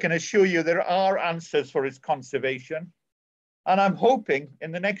 but I can assure you there are answers for its conservation. And I'm hoping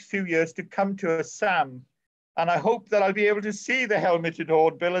in the next few years to come to a SAM, and I hope that I'll be able to see the helmeted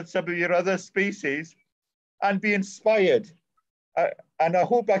hornbill and some of your other species and be inspired. And I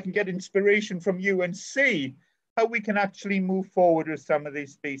hope I can get inspiration from you and see how we can actually move forward with some of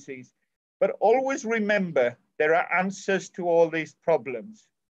these species. But always remember, there are answers to all these problems.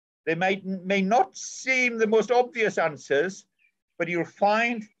 They may not seem the most obvious answers, but you'll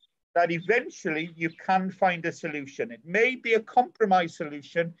find that eventually you can find a solution. It may be a compromise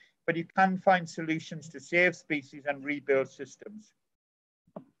solution, but you can find solutions to save species and rebuild systems.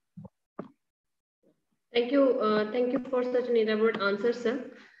 Thank you for such an elaborate answer,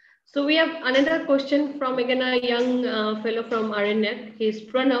 sir. So we have another question from again a young fellow from RNF. He's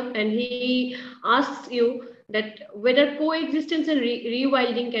Pranav, and he asks you that whether coexistence and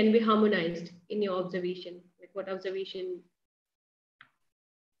rewilding can be harmonized in your observation. Like what observation?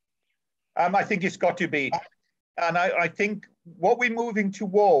 I think it's got to be. And I think what we're moving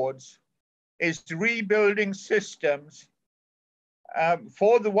towards is rebuilding systems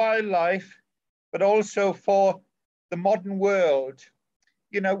for the wildlife, but also for the modern world.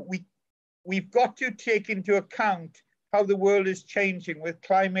 You know, we've got to take into account how the world is changing with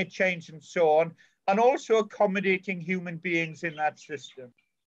climate change and so on, and also accommodating human beings in that system.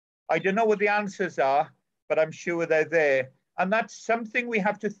 I don't know what the answers are, but I'm sure they're there. And that's something we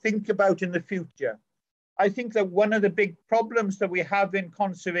have to think about in the future. I think that one of the big problems that we have in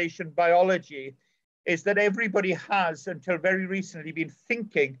conservation biology is that everybody has, until very recently, been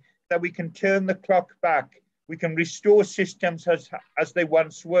thinking that we can turn the clock back. We can restore systems as they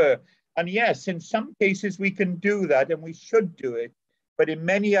once were. And yes, in some cases we can do that and we should do it. But in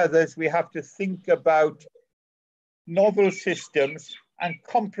many others, we have to think about novel systems and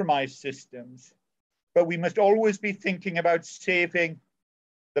compromise systems. But we must always be thinking about saving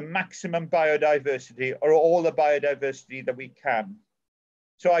the maximum biodiversity or all the biodiversity that we can.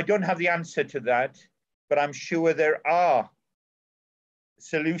 So I don't have the answer to that, but I'm sure there are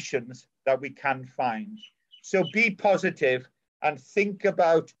solutions that we can find. So be positive and think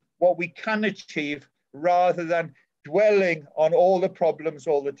about what we can achieve rather than dwelling on all the problems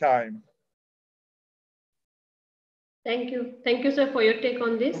all the time. Thank you. Thank you, sir, for your take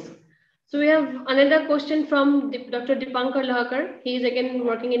on this. So we have another question from Dr. Dipankar Lahakar. He is again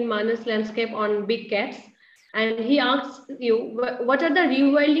working in Manas landscape on big cats. And he asks you, what are the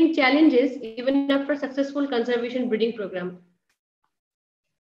rewilding challenges even after successful conservation breeding program?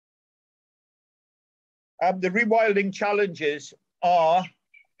 The rewilding challenges are,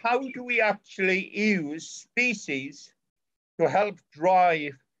 how do we actually use species to help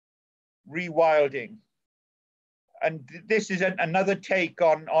drive rewilding? And this is another take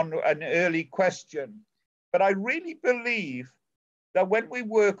on an early question. But I really believe that when we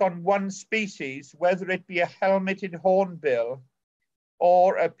work on one species, whether it be a helmeted hornbill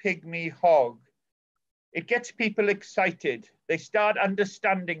or a pygmy hog, it gets people excited. They start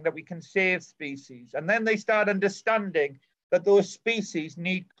understanding that we can save species. And then they start understanding that those species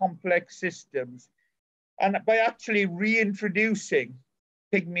need complex systems. And by actually reintroducing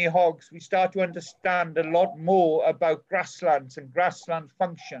pygmy hogs, we start to understand a lot more about grasslands and grassland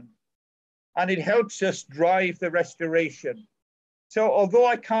function. And it helps us drive the restoration. So although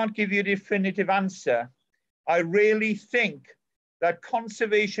I can't give you a definitive answer, I really think that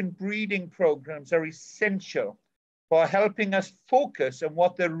conservation breeding programs are essential for helping us focus on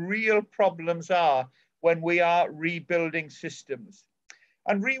what the real problems are when we are rebuilding systems.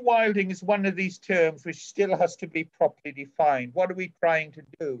 And rewilding is one of these terms which still has to be properly defined. What are we trying to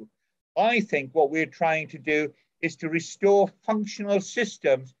do? I think what we're trying to do is to restore functional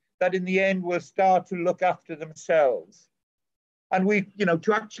systems that in the end will start to look after themselves. And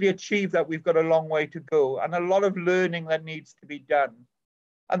to actually achieve that, we've got a long way to go and a lot of learning that needs to be done.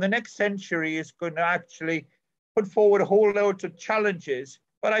 And the next century is going to actually put forward a whole load of challenges,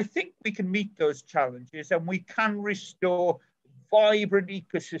 but I think we can meet those challenges and we can restore vibrant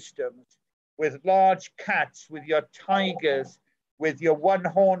ecosystems with large cats, with your tigers, with your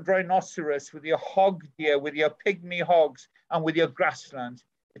one-horned rhinoceros, with your hog deer, with your pygmy hogs, and with your grasslands.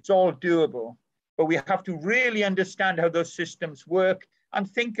 It's all doable. But we have to really understand how those systems work and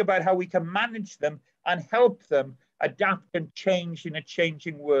think about how we can manage them and help them adapt and change in a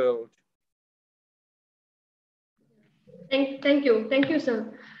changing world. Thank you,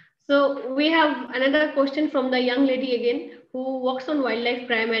 sir. So we have another question from the young lady again, who works on wildlife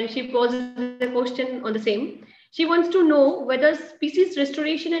crime, and she poses a question on the same. She wants to know whether species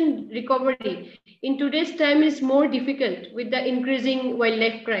restoration and recovery in today's time is more difficult with the increasing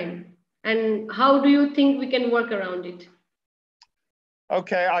wildlife crime. And how do you think we can work around it?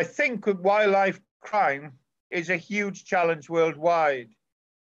 Okay, I think wildlife crime is a huge challenge worldwide.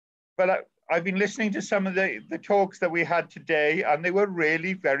 But I've been listening to some of the talks that we had today, and they were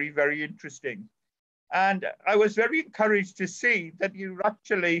really very, very interesting. And I was very encouraged to see that you're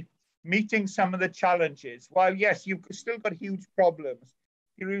actually meeting some of the challenges. While yes, you've still got huge problems,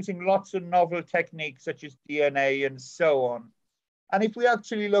 you're using lots of novel techniques such as DNA and so on. And if we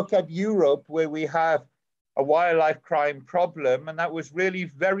actually look at Europe, where we have a wildlife crime problem, and that was really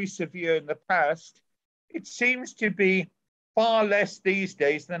very severe in the past, it seems to be far less these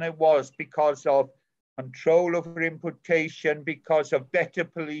days than it was because of control over importation, because of better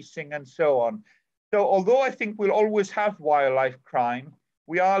policing and so on. So although I think we'll always have wildlife crime,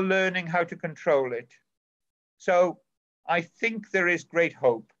 we are learning how to control it. So I think there is great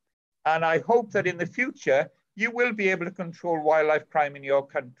hope. And I hope that in the future, you will be able to control wildlife crime in your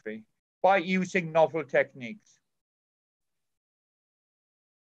country by using novel techniques.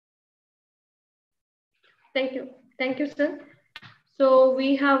 Thank you. Thank you, sir. So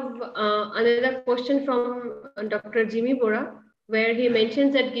we have another question from Dr. Jimmy Bora, where he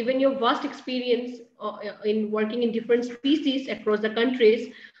mentions that given your vast experience in working in different species across the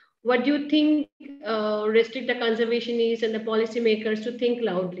countries, what do you think restrict the conservationists and the policymakers to think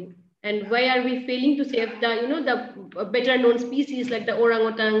loudly? And why are we failing to save the better known species like the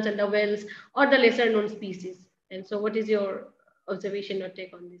orangutans and the whales, or the lesser known species? And so what is your observation or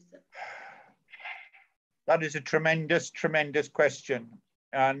take on this, sir? That is a tremendous, tremendous question.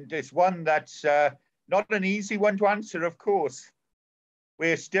 And it's one that's not an easy one to answer, of course.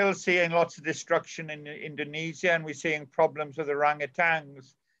 We're still seeing lots of destruction in Indonesia, and we're seeing problems with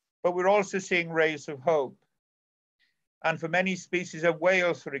orangutans, but we're also seeing rays of hope. And for many species of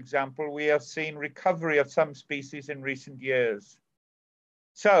whales, for example, we have seen recovery of some species in recent years.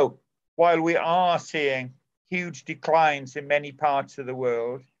 So while we are seeing huge declines in many parts of the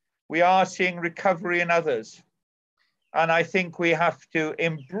world, we are seeing recovery in others. And I think we have to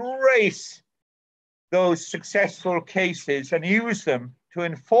embrace those successful cases and use them to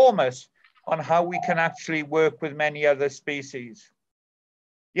inform us on how we can actually work with many other species.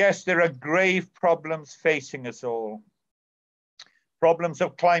 Yes, there are grave problems facing us all. Problems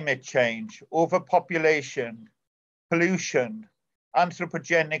of climate change, overpopulation, pollution,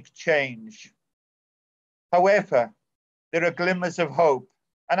 anthropogenic change. However, there are glimmers of hope.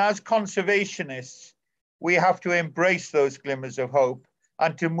 And as conservationists, we have to embrace those glimmers of hope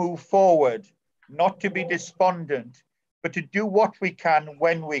and to move forward, not to be despondent, but to do what we can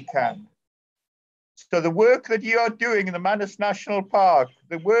when we can. So the work that you are doing in the Manus National Park,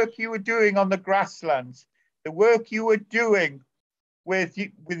 the work you are doing on the grasslands, the work you are doing with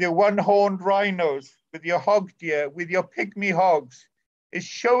your one-horned rhinos, with your hog deer, with your pygmy hogs, is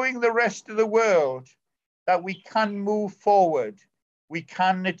showing the rest of the world that we can move forward. We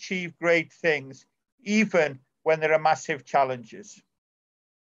can achieve great things, even when there are massive challenges.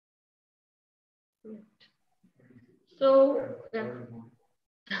 So, yeah.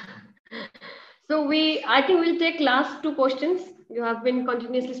 So I think we'll take last two questions. You have been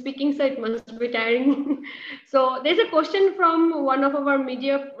continuously speaking, so it must be tiring. So there's a question from one of our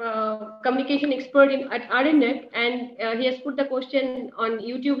media communication expert at RNet, and he has put the question on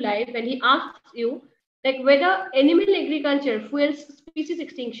YouTube Live, and he asks you, like, whether animal agriculture fuels species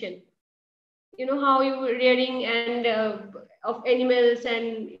extinction. You know how you rearing and of animals,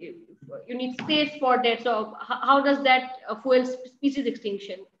 and you need space for that. So how does that fuel species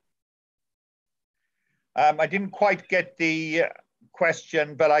extinction? I didn't quite get the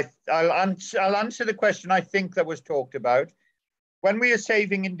question, but I'll answer the question I think that was talked about. When we are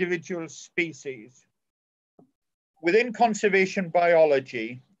saving individual species, within conservation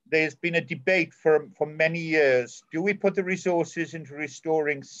biology, there's been a debate for many years. Do we put the resources into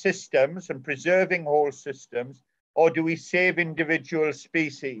restoring systems and preserving whole systems, or do we save individual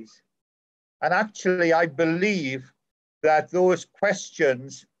species? And actually, I believe that those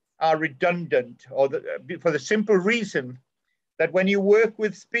questions are redundant, or for the simple reason that when you work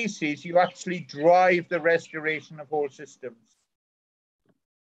with species, you actually drive the restoration of whole systems.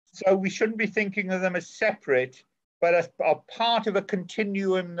 So we shouldn't be thinking of them as separate, but as a part of a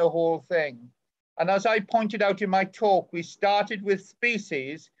continuum, the whole thing. And as I pointed out in my talk, we started with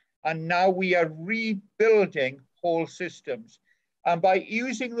species, and now we are rebuilding whole systems. And by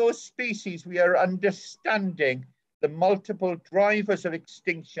using those species, we are understanding the multiple drivers of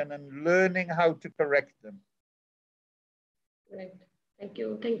extinction and learning how to correct them. Right. Thank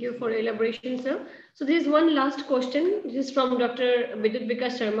you. Thank you for your elaboration, sir. So there is one last question. This is from Dr. Vidut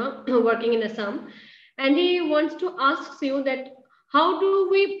Vikas Sharma, working in Assam. And he wants to ask you that how do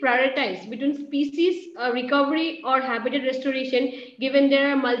we prioritize between species recovery or habitat restoration, given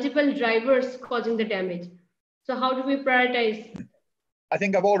there are multiple drivers causing the damage? So how do we prioritize? I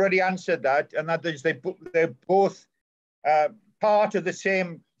think I've already answered that, and that is they're both part of the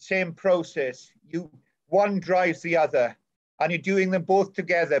same process. One drives the other, and you're doing them both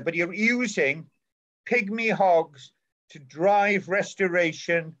together, but you're using pygmy hogs to drive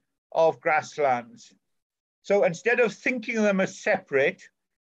restoration of grasslands. So instead of thinking of them as separate,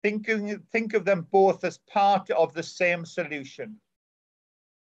 think of them both as part of the same solution.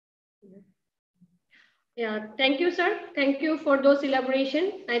 Yeah, thank you, sir. Thank you for those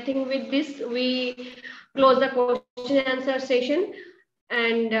elaboration. I think with this, we close the question and answer session.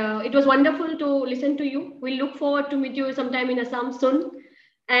 And it was wonderful to listen to you. We look forward to meet you sometime in Assam soon.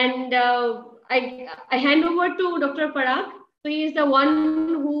 And I hand over to Dr. Parag. So he is the one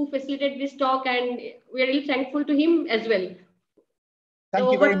who facilitated this talk, and we are really thankful to him as well.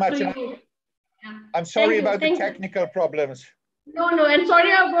 Thank you very much. I'm sorry about the technical problems. No, and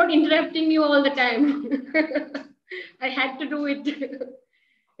sorry about interrupting you all the time. I had to do it.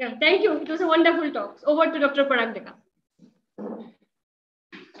 Yeah, thank you. It was a wonderful talk. Over to Dr. Parag.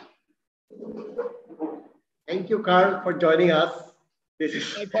 Thank you, Carl, for joining us.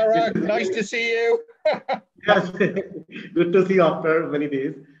 Hey, Parag, nice to see you. Yes, good to see you after many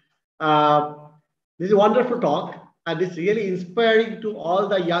days. This is a wonderful talk, and it's really inspiring to all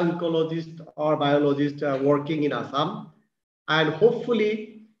the young ecologists or biologists working in Assam. And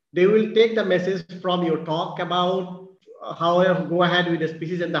hopefully, they will take the message from your talk about how to go ahead with the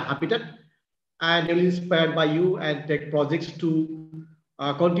species and the habitat, and they will be inspired by you and take projects to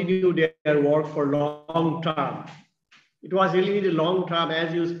continue their work for long term. It was really a long term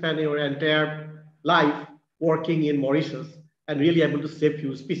as you spend your entire life working in Mauritius and really able to save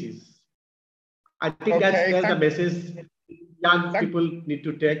few species. I think that's the message young people need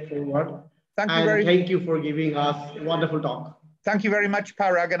to take forward. Thank you for giving us a wonderful talk. Thank you very much,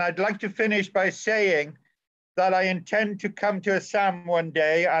 Parag. And I'd like to finish by saying that I intend to come to Assam one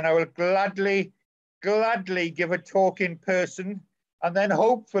day, and I will gladly give a talk in person. And then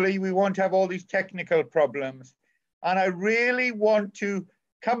hopefully we won't have all these technical problems. And I really want to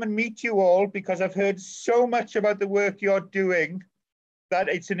come and meet you all because I've heard so much about the work you're doing that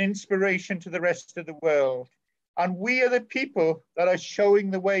it's an inspiration to the rest of the world. And we are the people that are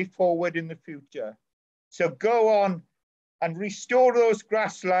showing the way forward in the future. So go on and restore those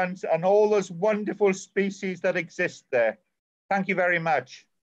grasslands and all those wonderful species that exist there. Thank you very much.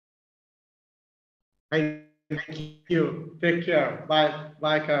 Thank you. Take care. Bye.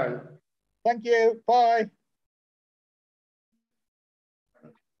 Bye, Carl. Thank you. Bye.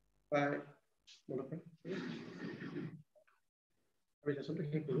 Bye.